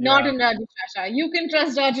 Not Yeah. in Raju Chacha. You can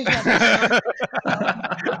trust Raju Chacha.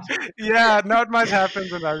 Yeah, not much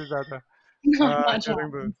happens in Raju Tata. Not much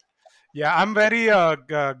During the happens. Yeah, I'm very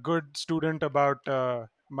good student about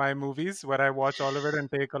my movies where I watch all of it and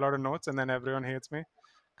take a lot of notes, and then everyone hates me.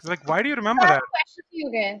 Because like, why do you So remember I have that? a question for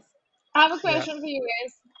you guys. I have a Yeah. question for you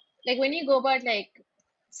guys. Like when you go about like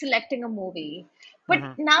selecting a movie, but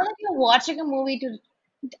Hmm. now that you're watching a movie to,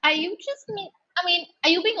 are you just me? I mean, are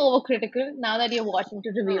you being overcritical now that you're watching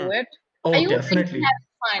to review it? Are Oh, you simply definitely.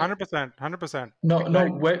 having 100%, 100%. No, no,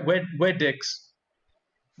 Like, we're dicks.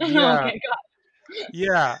 fun? yeah, Okay, got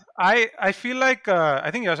yeah. I feel like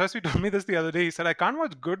I think Yashasvi told me this the other day. He said I can't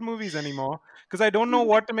watch good movies anymore because I don't know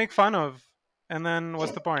what to make fun of, and then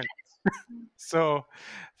what's the point? So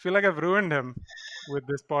I feel like I've ruined him with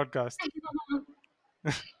this podcast.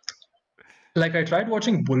 it. Like I tried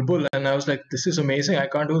watching Bulbul and I was like, this is amazing. I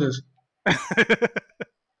can't do this.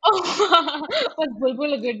 Oh, was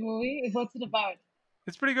Bulbul a good movie? What's it about?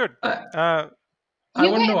 It's pretty good. I, Uh, I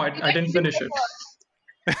You wouldn't guys, know. you I guys didn't should do finish like it.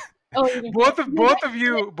 oh, you didn't finish.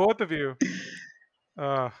 You both of you.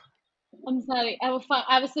 Uh, I'm sorry. I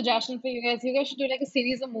have a suggestion for you guys. You guys should do like a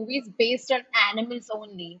series of movies based on animals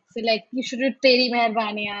only. So like you should do Teri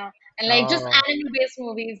Meherbaniya and like just oh, animal based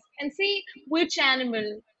movies and see which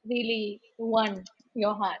animal really won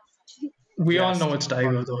your hearts. We all yes, know it's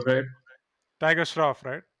Tiger though, right? Tiger Shroff,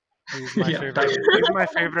 right? He's my Yeah, favorite. Tiger. He's my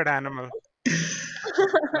favorite animal.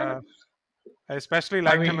 Uh, I especially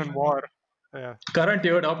I liked him in mean, War. Yeah, Karan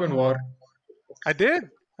teared up in War. I did.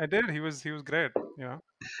 I did. He was great. You know,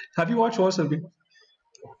 Have you watched War, Selby?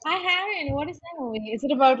 I haven't. What is that movie? Is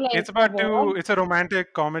it about like it's a about war? two. It's a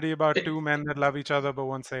romantic comedy about It, two men that love each other but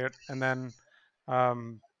won't say it, and then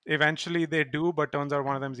eventually they do, but turns out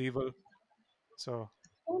one of them's evil. So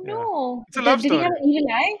Oh yeah, no. it's a love Did he have story. an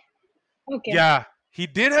evil eye? Okay. Yeah, he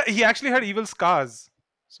did. He actually had evil scars,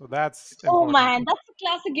 so that's Oh important. man, that's a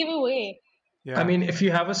classic giveaway. I Yeah. mean, if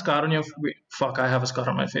you have a scar on your wait, fuck, I have a scar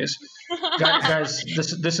on my face. Guys,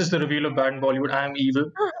 this is the reveal of Bad in Bollywood. I am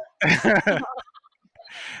evil.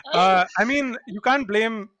 I mean, you can't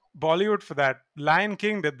blame Bollywood for that. Lion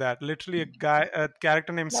King did that. Literally, a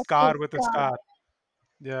character named That's so Scar with a sad. scar.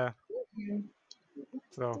 Yeah.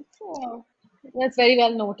 So. Oh, that's very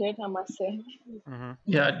well noted, I must say. Hmm.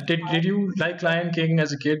 Yeah. Did you like Lion King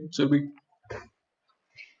as a kid, Selby?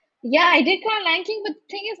 Yeah, I did kind of Lion King, but the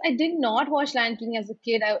thing is, I did not watch Lion King as a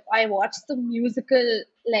kid. I watched the musical,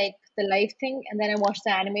 like the live thing, and then I watched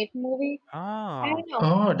the animated movie. I Oh, don't know.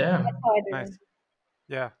 Oh, That's damn. how I did it. nice.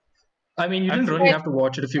 Yeah. I mean, you I didn't feel. really But have to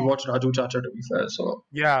watch it if you watched Raju Chacha, to be fair. So,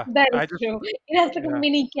 Yeah. that is I just. true. It has like a Yeah.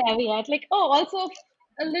 mini caveat, like oh, also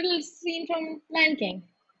a little scene from Lion King.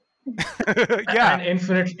 Yeah. and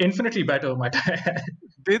infinitely better, might I add.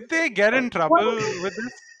 Did they get in What trouble is? with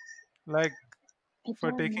this? Like I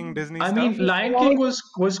for don't taking know. Disney I mean, stuff? Lion What King was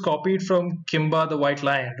was copied from Kimba the White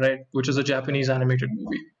Lion, right? Which is a Japanese animated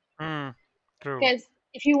movie. Hmm. True. Because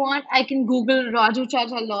if you want, I can Google Raju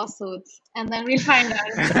Chacha lawsuits, and then we'll find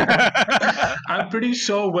out. I'm pretty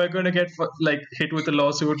sure we're gonna get like hit with a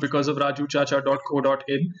lawsuit because of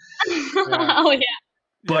rajuchacha.co.in, Yeah. Oh yeah.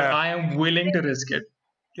 but Yeah. I am willing to risk it.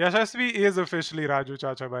 Yashasvi is officially Raju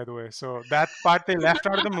Chacha, by the way. So that part they left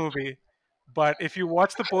out of the movie. But if you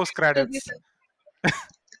watch the post So this credits,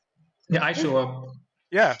 Yeah, I show up.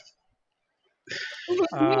 yeah, it was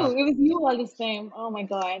uh, you. It was you all this time. Oh my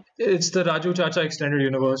god. It's the Raju Chacha extended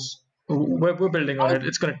universe. We're building on Oh, it.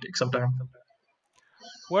 It's gonna take some time.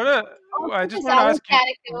 what a. I also just this want to other ask you.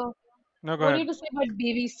 character. No, go What do ahead. you have to say about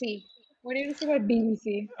BBC? What do you have to say about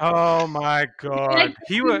BBC? Oh my Like, God,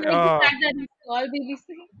 he you was. like the fact that it's called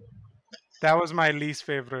BBC? That was my least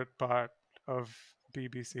favorite part of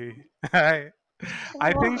BBC. I,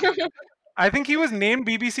 I Oh. think I think he was named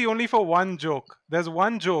BBC only for one joke. There's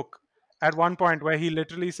one joke at one point where he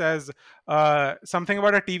literally says something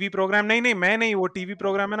about a TV program. नहीं नहीं मैं नहीं वो TV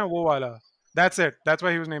program है ना वो वाला. That's it. That's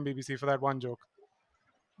why he was named BBC for that one joke.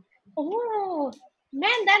 Oh,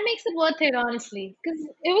 man, that makes it worth it, honestly. Because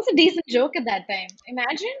it was a decent joke at that time.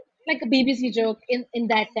 Imagine like a BBC joke in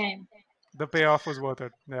that time. The payoff was worth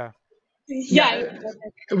it. Yeah. Yeah, it Yeah, was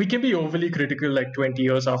worth we can be overly critical like 20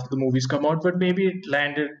 years after the movies come out, but maybe it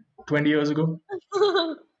landed 20 years ago.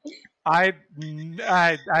 it.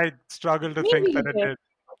 I struggle to think Maybe that it it did.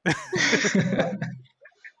 did.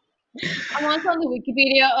 I'm also on the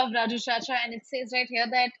Wikipedia of Raju Chacha, and it says right here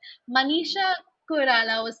that Manisha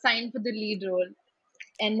Koirala was signed for the lead role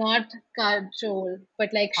and not Kajol, but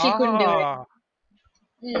like she couldn't do it. Ah,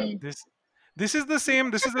 Mm. this this is the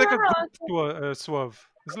same. This is like a Yeah, Gupt swerve.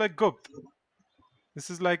 This is like Gupt. This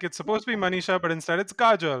is like it's supposed to be Manisha, but instead it's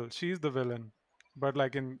Kajal. She's the villain, but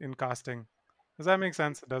like in casting, Does that make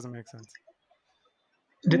sense? It doesn't make sense.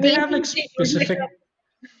 Did they have Maybe like they would like specific?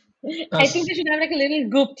 I think s- they should have like a little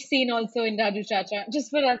gooped scene also in Raju Chacha, just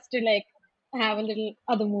for us to like have a little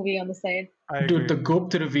other movie on the side. I Dude, agree. the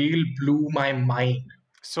Gupt reveal blew my mind.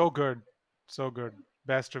 So good. So good.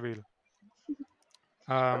 Best reveal.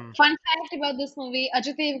 Um, Fun fact about this movie: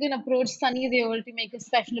 Ajay Devgan approached Sunny Deol to make a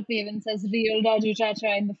special appearance as real Raju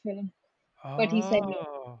Chacha in the film, but he said no.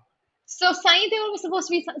 oh. So Sunny Deol was supposed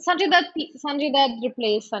to be Sanjay Dutt. Sanjay Dutt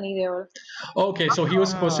replaced Sunny Deol, Okay, so he was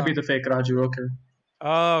supposed to be Ah. the fake Raju. Okay,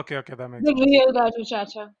 Oh, okay, okay, that makes the sense. real Raju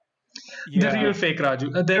Chacha. the Yeah. real fake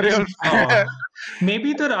Raju. There The is real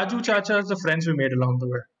maybe the Raju Chachas, the friends we made along the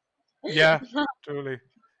way. Yeah, truly.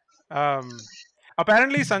 Um,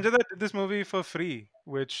 apparently Sanjay Dutt did this movie for free,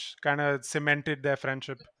 which kind of cemented their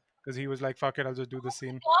friendship because he was like, "Fuck it, I'll just do the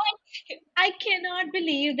scene." God, I cannot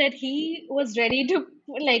believe that he was ready to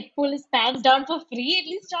like pull his pants down for free. At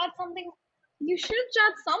least charge something. You should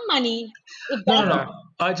charge some money. If No, no, that's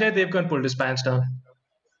Yeah, no. Ajay Devgan pulled his pants down,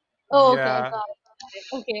 oh, okay, yeah, got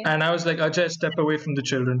it. and I was like, Ajay, step away from the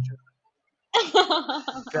children.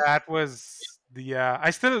 Okay. that was the yeah.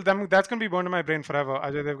 I still that's gonna be burned in my brain forever.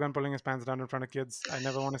 Ajay Devgan pulling his pants down in front of kids. I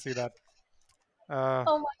never want to see that. Uh,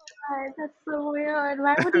 Oh my God, that's so weird.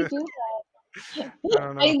 Why would he do that? I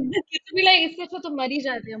don't know. The kids will be like, इससे अच्छा तो मर ही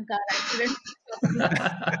जाते हम car accident.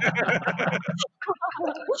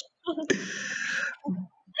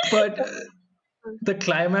 But the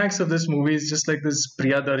climax of this movie is just like this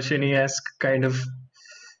Priyadarshini-esque kind of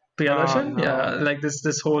Oh Priyadarshan, yeah, no. like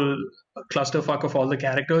this whole clusterfuck of all the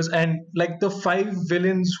characters, and like the five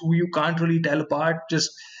villains who you can't really tell apart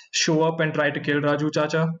just show up and try to kill Raju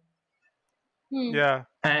Chacha. Hmm. Yeah.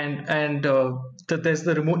 There's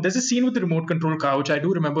the remote. There's a scene with the remote control car, which I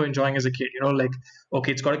do remember enjoying as a kid. You know, like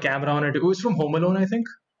okay, it's got a camera on it. It was from Home Alone, I think.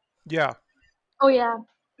 Yeah. Oh yeah.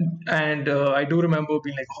 And I do remember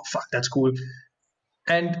being like, oh fuck, that's cool.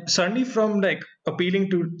 And suddenly, from like appealing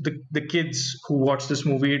to the kids who watch this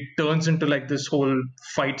movie, it turns into like this whole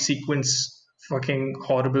fight sequence, fucking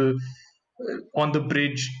horrible, on the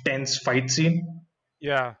bridge, tense fight scene.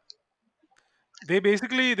 Yeah. They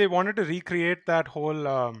wanted to recreate that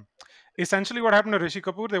whole essentially what happened to Rishi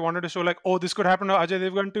Kapoor. They wanted to show like, oh, this could happen to Ajay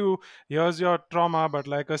Devgan too. Here's your trauma, but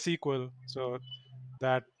like a sequel. So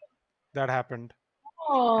that that happened.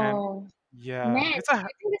 And Oh yeah, man, it's do a you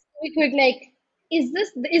think this movie could like? Is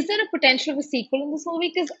there a potential of a sequel in this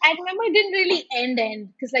movie? Because I remember it didn't really end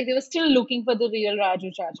because like they were still looking for the real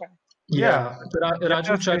Raju Chacha. yeah. Yeah, the Let Raju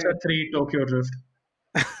us say Chacha 3 Tokyo Drift.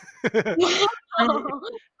 two,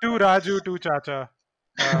 two Raju, two Chacha.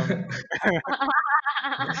 Um,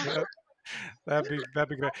 that'd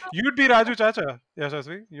be great. You'd be Raju Chacha. Yes,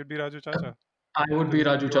 Asvi. You'd be Raju Chacha. I would be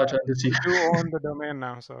Raju Chacha this year. You own the domain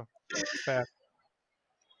now, so fair.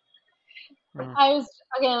 Mm. I was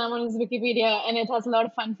again. I'm on his Wikipedia, and it has a lot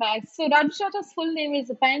of fun facts. So Raju Chacha's full name is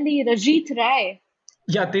apparently Rajit Rai.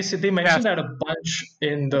 Yeah, they Yes. mentioned that a bunch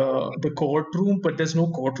in the courtroom, but there's no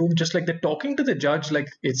courtroom. Just like they're talking to the judge, like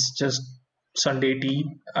it's just Sunday tea.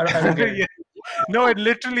 I don't get it. Yeah. No, it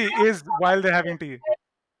literally is while they're having tea.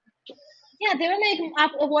 Yeah, they were like,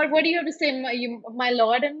 what do you have to say, my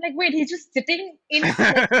lord? And I'm like, wait, he's just sitting in. Like,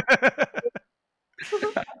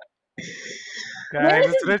 where Guys,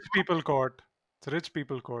 is it's his rich people court. It's rich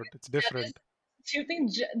people court. It's judges? different. Do you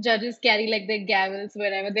think judges carry like their gavels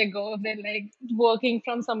wherever they go? If they're like working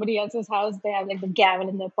from somebody else's house, they have like the gavel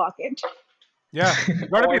in their pocket. Yeah, you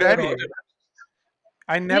gotta be Order, ready. order.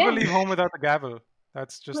 I never Yeah. leave home without the gavel.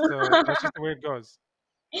 That's just the way it goes.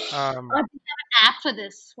 Um, Or they have an app for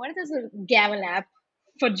this. What if there's a gavel app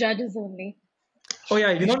for judges only? Oh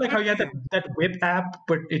yeah, you it know like how should you have be. that whip app,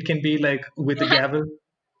 but it can be like with a gavel.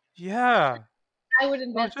 Yeah. I would Oh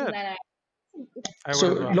invest in shit. that app. I would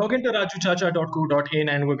So as well. log into rajuchacha.co.in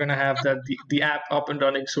and we're gonna have the app up and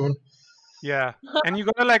running soon. Yeah. And you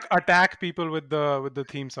gotta like attack people with the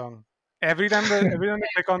theme song. Every time they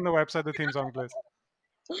click on the website, the theme song plays.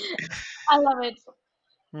 I love it.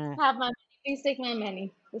 Hmm, Have my money. Please take my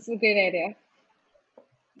money. This is a great idea.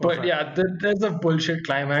 But perfect. yeah, there's a bullshit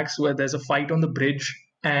climax where there's a fight on the bridge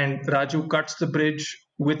and Raju cuts the bridge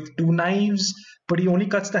with two knives, but he only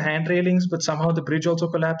cuts the hand railings, but somehow the bridge also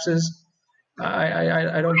collapses.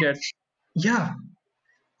 I don't get. Yeah,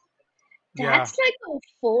 Yeah. That's like a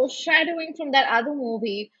foreshadowing from that other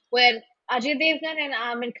movie where Ajay Devgan and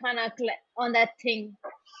Amir Khan are on that thing.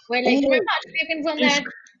 Where like oh, remember Ajay Devgan's on Ishq.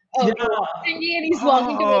 that Yeah, thingy and he's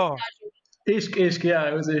walking towards Oh, Raju. Ishq. Yeah,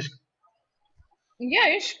 it was Ishq.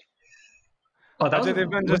 Yeah, Ishq. Oh, that Ajay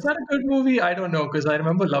Devgan was just that a good movie? I don't know because I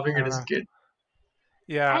remember loving I it don't as a know. kid.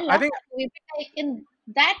 Yeah. I I love think that movie. But like in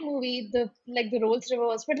that movie, the roles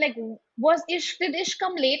reversed, but like, was Ish did Ish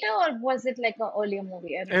come later or was it like a earlier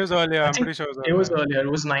movie? I It don't was know. earlier. I I'm think pretty sure it was it was earlier. earlier.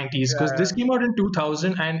 It was 90s because Yeah. this came out in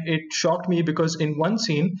 2000, and it shocked me because in one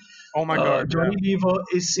scene, Oh my god. Yeah. Johnny Lever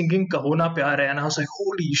is singing "Kaho Na Pyar Hai," and I was like,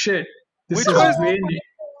 "Holy shit! This Which is was Oh really."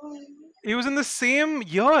 my God. He was in the same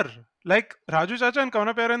year. Like Raju Chacha and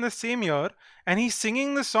Kauna Pyar Hai in the same year, and he's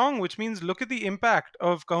singing the song, which means look at the impact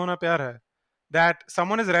of Kahuna Pyar Hai. That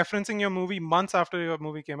someone is referencing your movie months after your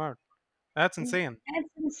movie came out. That's insane. That's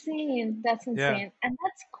insane. That's Yeah. insane. And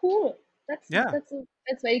that's cool. That's Yeah. that's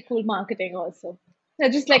that's very cool marketing also. They're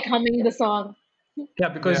just like humming the song. Yeah,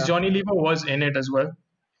 because Yeah. Johnny Lever was in it as well.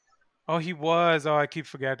 Oh, he was. Oh, I keep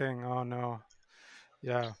forgetting. Oh no.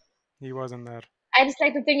 Yeah, he was in there. I just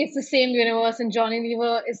like to think it's the same universe and Johnny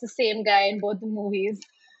Lever is the same guy in both the movies.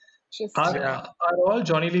 Just Are, Yeah. are all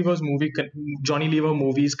Johnny Lever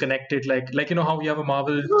movies connected? Like you know how we have a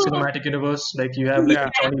Marvel cinematic universe, like you have like Yeah.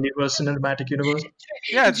 a Johnny Lever cinematic universe.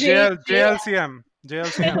 Yeah, it's J J JLCM.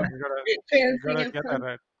 JLCM. You gotta Trail get that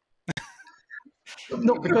right.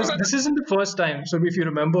 No, because this isn't the first time. So if you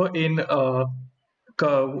remember in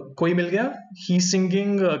Koi Mil Gaya, he's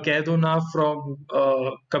singing Keh Do Na from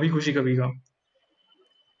Kabhi Khushi Kabhi Gham.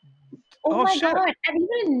 Oh Oh my shit. God. And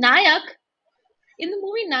even in Nayak, in the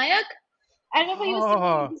movie Nayak, I remember he was singing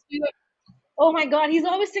Oh, this weird. Oh my God, he's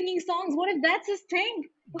always singing songs. What if that's his thing?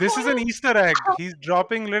 this is What an if Easter egg. He's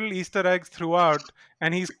dropping little Easter eggs throughout,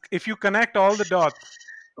 and he's if you connect all the dots,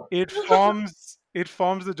 it forms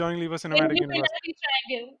the Johnny Lever the cinematic universe. Illuminati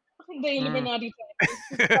triangle? The Mm. Illuminati triangle.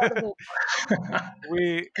 This is part of it.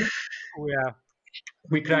 we yeah.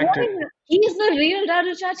 We What cracked it. is he's the real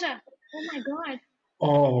Raju Chacha. Oh my God.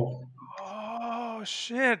 Oh, Oh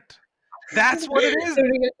shit. That's what it is. The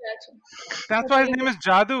real Chacha. That's That's why his really name is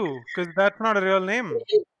Jadoo, because that's not a real name.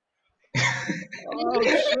 Oh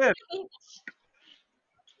shit.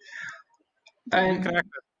 We and cracked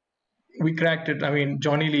we cracked it. I mean,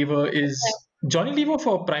 Johnny Lever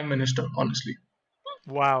for Prime Minister, honestly.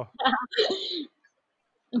 it. Wow.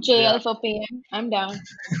 Yeah. JL for PM. I'm down.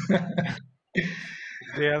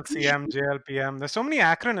 JLCM, JLPM. There's so many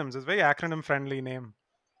acronyms. It's a very acronym friendly name.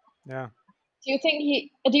 Yeah. Do you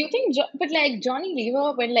think, but like Johnny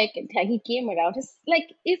Lever, when like he came around,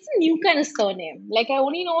 it's a new kind of surname. Like I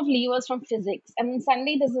only know of Levers from physics, and then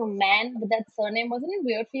suddenly there's a man with that surname. Wasn't it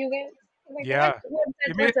weird for you guys? Like Yeah.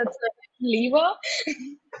 It made what's that surname? Lever?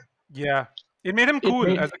 yeah. It made him It cool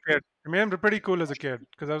made as a kid. It made him pretty cool as a kid.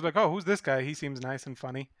 Because I was like, oh, who's this guy? He seems nice and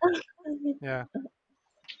funny. Yeah.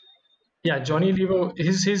 Yeah, Johnny Lever.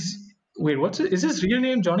 His wait, is his real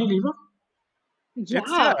name Johnny Lever? It's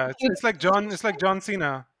Yeah. it's like John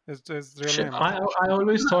Cena. It's his real Shit, name. I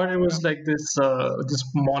always thought it was like this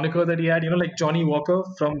moniker that he had, like Johnny Walker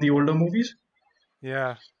from the older movies.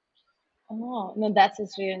 Yeah. Oh no, that's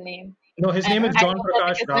his real name. No, his I, name is I John know that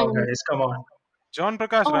Prakash because Rao, guys. Come on. John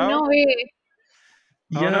Prakash oh Rao. no way.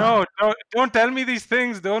 Oh Yeah, no, don't tell me these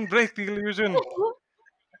things. Don't break the illusion.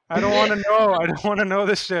 I don't want to know. I don't want to know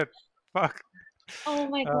this shit. Fuck. Oh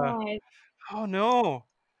my Uh, God. oh no.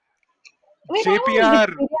 Wait, I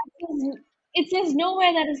JPR. want it says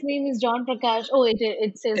nowhere that his name is John Prakash. Oh,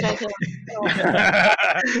 it says right here. Oh,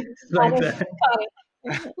 like got it, that.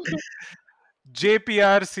 got it.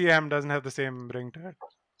 JPRCM doesn't have the same ring to it.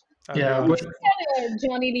 I'll be Yeah, We but honest. should start a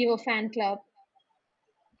Johnny Lever fan club.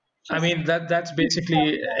 I Just mean that's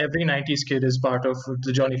basically every '90s kid is part of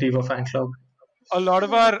the Johnny Lever fan club. A lot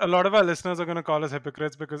of our listeners are gonna call us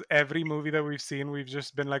hypocrites because every movie that we've seen, we've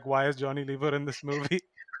just been like, "Why is Johnny Lever in this movie?"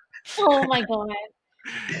 oh my God.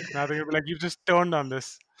 Now they're gonna be like, "You've just turned on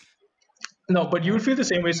this." No, but you would feel the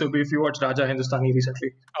same way, Subi, if you watched Raja Hindustani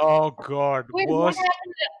recently. Oh God, Wait, what worst.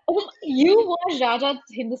 happened? You watched Raja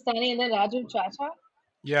Hindustani and then Raju Chacha?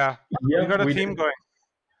 Yeah, we Yeah, got a we theme did. going.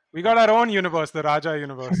 We got our own universe, the Raja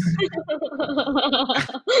universe.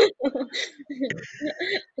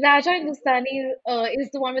 Raja Hindustani is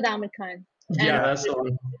the one with Amir Khan. Yeah, And Yeah, that's the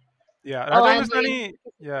one. yeah. oh, Raja I'm going. Hindustani.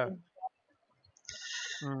 Yeah.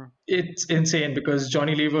 Mm. It's insane because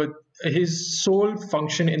Johnny Lever, his sole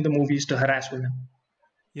function in the movie is to harass women.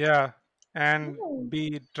 Yeah, and Oh.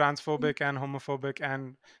 be transphobic and homophobic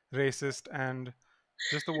and racist and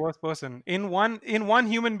just the worst person in one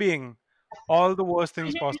human being. All the worst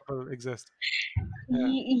things possible exist. Yeah.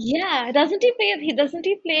 Yeah, doesn't he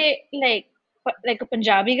play like a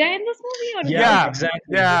Punjabi guy in this movie or is it Yeah, Yeah, different?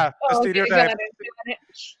 exactly. yeah. The Oh, okay, got stereotype. it, got it.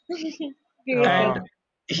 Oh, And Beautiful.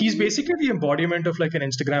 he's basically the embodiment of like an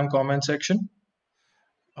Instagram comment section.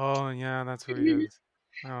 oh yeah, that's who he is.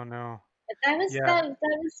 Oh no. That was Yeah,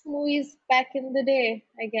 that was movies back in the day,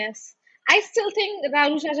 I guess. I still think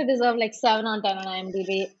Raju Chacha deserve like 7 on 10 on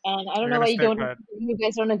IMDb, and I don't We're know gonna why stick by it. you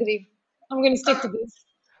guys don't agree. I'm gonna stick to this.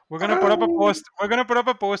 We're gonna put up a post. We're gonna put up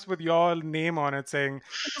a post with your name on it saying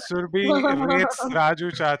Surbi rates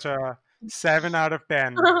Raju Chacha 7 out of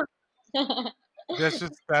 10. That's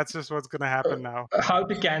just what's gonna happen now. How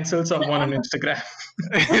to cancel someone on Instagram.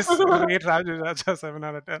 Is rate Raju Chacha 7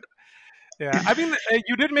 out of 10. Yeah, I mean,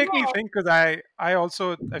 you did make me No, think because I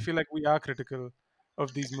feel like we are critical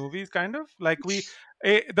of these movies, kind of like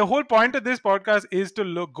the whole point of this podcast is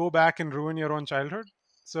to go back and ruin your own childhood.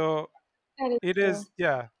 So that is it true. is,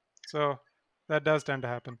 yeah. So that does tend to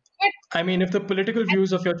happen. But I mean, if the political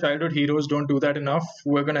views of your childhood heroes don't do that enough,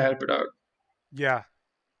 we're gonna help it out. Yeah,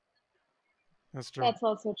 that's true. that's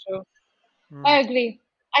also true. Mm. I agree.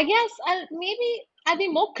 I guess I'll be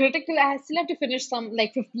more critical. I still have to finish some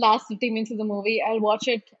like last 15 minutes of the movie. I'll watch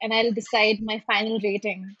it and I'll decide my final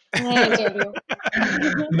rating. And I'll tell you.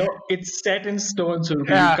 No, it's set in stone, so you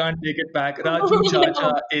Yeah, can't take it back. Raju Chacha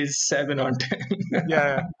No, is 7 on 10.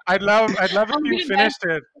 yeah. I'd love if I'm you gonna buy finished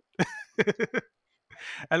it.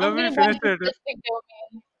 I I'm love if gonna you buy finished a it. specific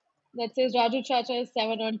domain that says Raju Chacha is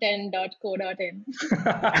 7 on 10.co.in.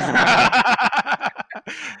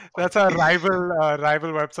 That's our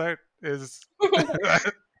rival website is.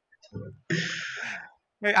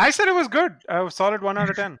 Hey, I said it was good. A solid 1 out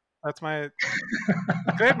of 10. That's my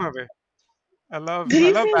great movie. I love Did I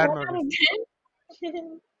you love say bad 1 out movies. of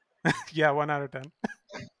 10? Yeah, 1 out of 10.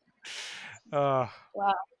 Uh,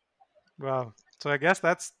 Wow. wow. So I guess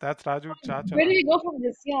that's Raju Chacha. Where do we go from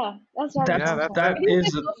this? Yeah, that's Raju Yeah, That's Chacha. that's Where it. that do you guys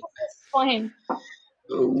is go from this point?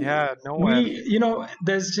 Yeah, nowhere. we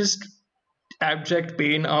there's just abject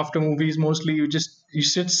pain after movies. Mostly you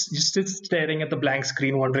sit staring at the blank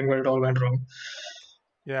screen wondering where it all went wrong.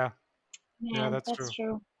 Yeah, yeah, Yeah, that's that's true.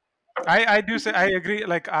 true. I do say I agree.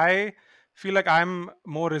 Like I feel like I'm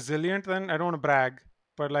more resilient than I don't want to brag,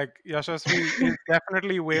 but like Yashasvi is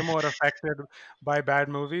definitely way more affected by bad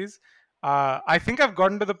movies. I think I've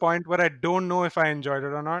gotten to the point where I don't know if I enjoyed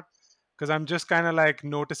it or not because I'm just kind of like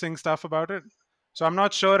noticing stuff about it. So I'm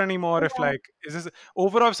not sure anymore if Yeah. like is this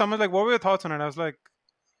overall. If someone's like, "What were your thoughts on it?" I was like,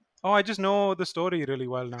 "Oh, I just know the story really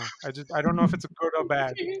well now. I don't know if it's good or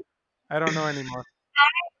bad. I don't know anymore."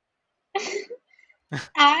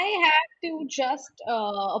 I have to just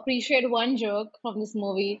appreciate one joke from this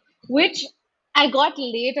movie, which I got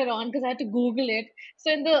later on because I had to Google it.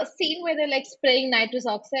 So in the scene where they're like spraying nitrous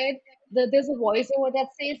oxide, there's a voiceover that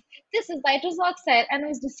says, "This is nitrous oxide, and it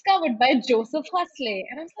was discovered by Joseph Huxley."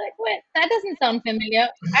 And I was like, "Wait, that doesn't sound familiar.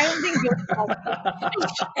 I don't think Joseph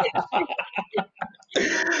Huxley."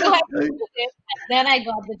 So I Googled it, and then I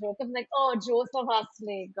got the joke. I'm like, "Oh, Joseph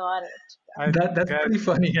Huxley, got it, got I it." That's guys, pretty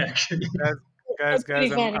funny, actually. guys, guys, That's pretty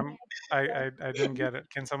guys. funny. I didn't get it.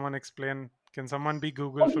 Can someone explain? Can someone be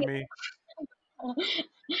Google for Okay. me?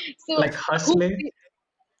 So Like who? Huxley,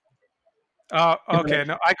 Okay. like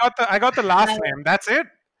No, I got the last name. That's it.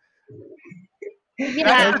 That's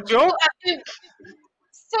Yeah. the okay, joke.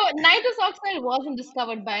 So nitrous oxide wasn't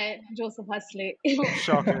discovered by Joseph Huxley. It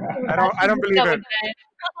Shocking. was I actually don't believe it. discovered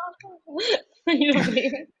by. You don't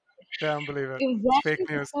believe it? I don't believe it. It was It's fake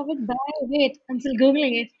actually news. discovered by. Wait, I'm still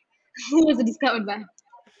googling it. Who was it discovered by?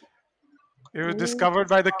 It was Who discovered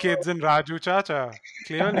by the discovered kids in Raju Chacha.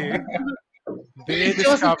 Clearly, they Joseph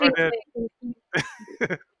discovered it.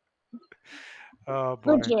 Huxley? Oh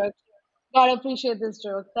Good boy. joke. Gotta appreciate this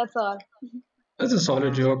joke. That's all. that's a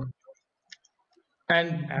solid Mm. joke.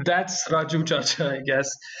 And And that's Raju Chacha, I guess.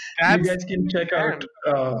 You that's guys can check out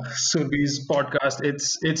damn. Surbi's podcast.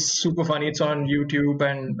 It's super funny. It's on YouTube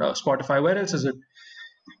and Spotify. Where else is it?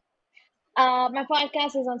 My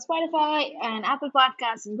podcast is on Spotify and Apple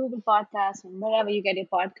Podcasts and Google Podcasts and wherever you get your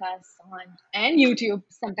podcasts on, and YouTube.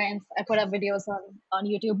 Sometimes I put up videos on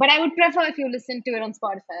YouTube, but I would prefer if you listen to it on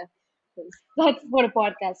Spotify because that's what a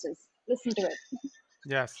podcast is. Listen to it.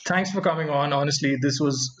 Yes. Thanks for coming on. Honestly, this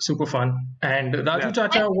was super fun. And Raju Yes. Thank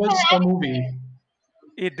Chacha you for was a having movie. me.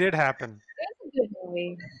 It did happen. It's a good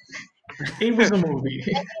movie. It was a movie.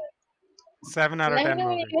 Let 7 out of 10 me know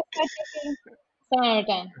when you movie. guys start taking 7 out of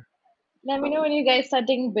 10. Let me know when you guys start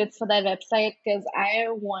taking bits for that website because I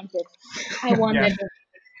want it. I want Yes. that.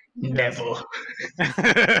 Yes. Never.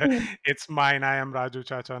 It's mine. I am Raju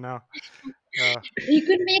Chacha now. You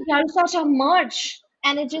could make Raju Chacha merch,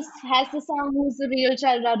 and it just has the song "Who's the Real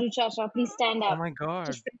Child Raju Chacha? Please stand Oh up." my god.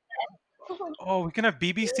 Just like that. Oh, we can have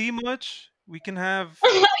BBC merch. We can have.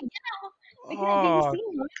 Yeah, we can have Oh, BBC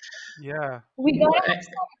merch. yeah. We gotta have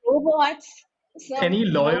some robots. Any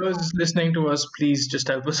Some lawyers listening to us, please just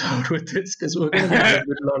help us out with this because we're going to be hit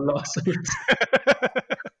with lawsuits.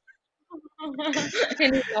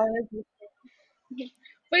 Any lawyers listening.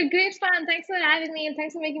 But great fun. Thanks for having me and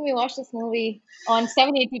thanks for making me watch this movie on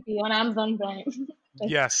 780p on Amazon Prime. It's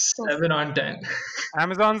Yes. so 7 on 10.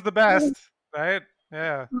 Amazon's the best, right?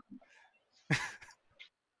 Yeah.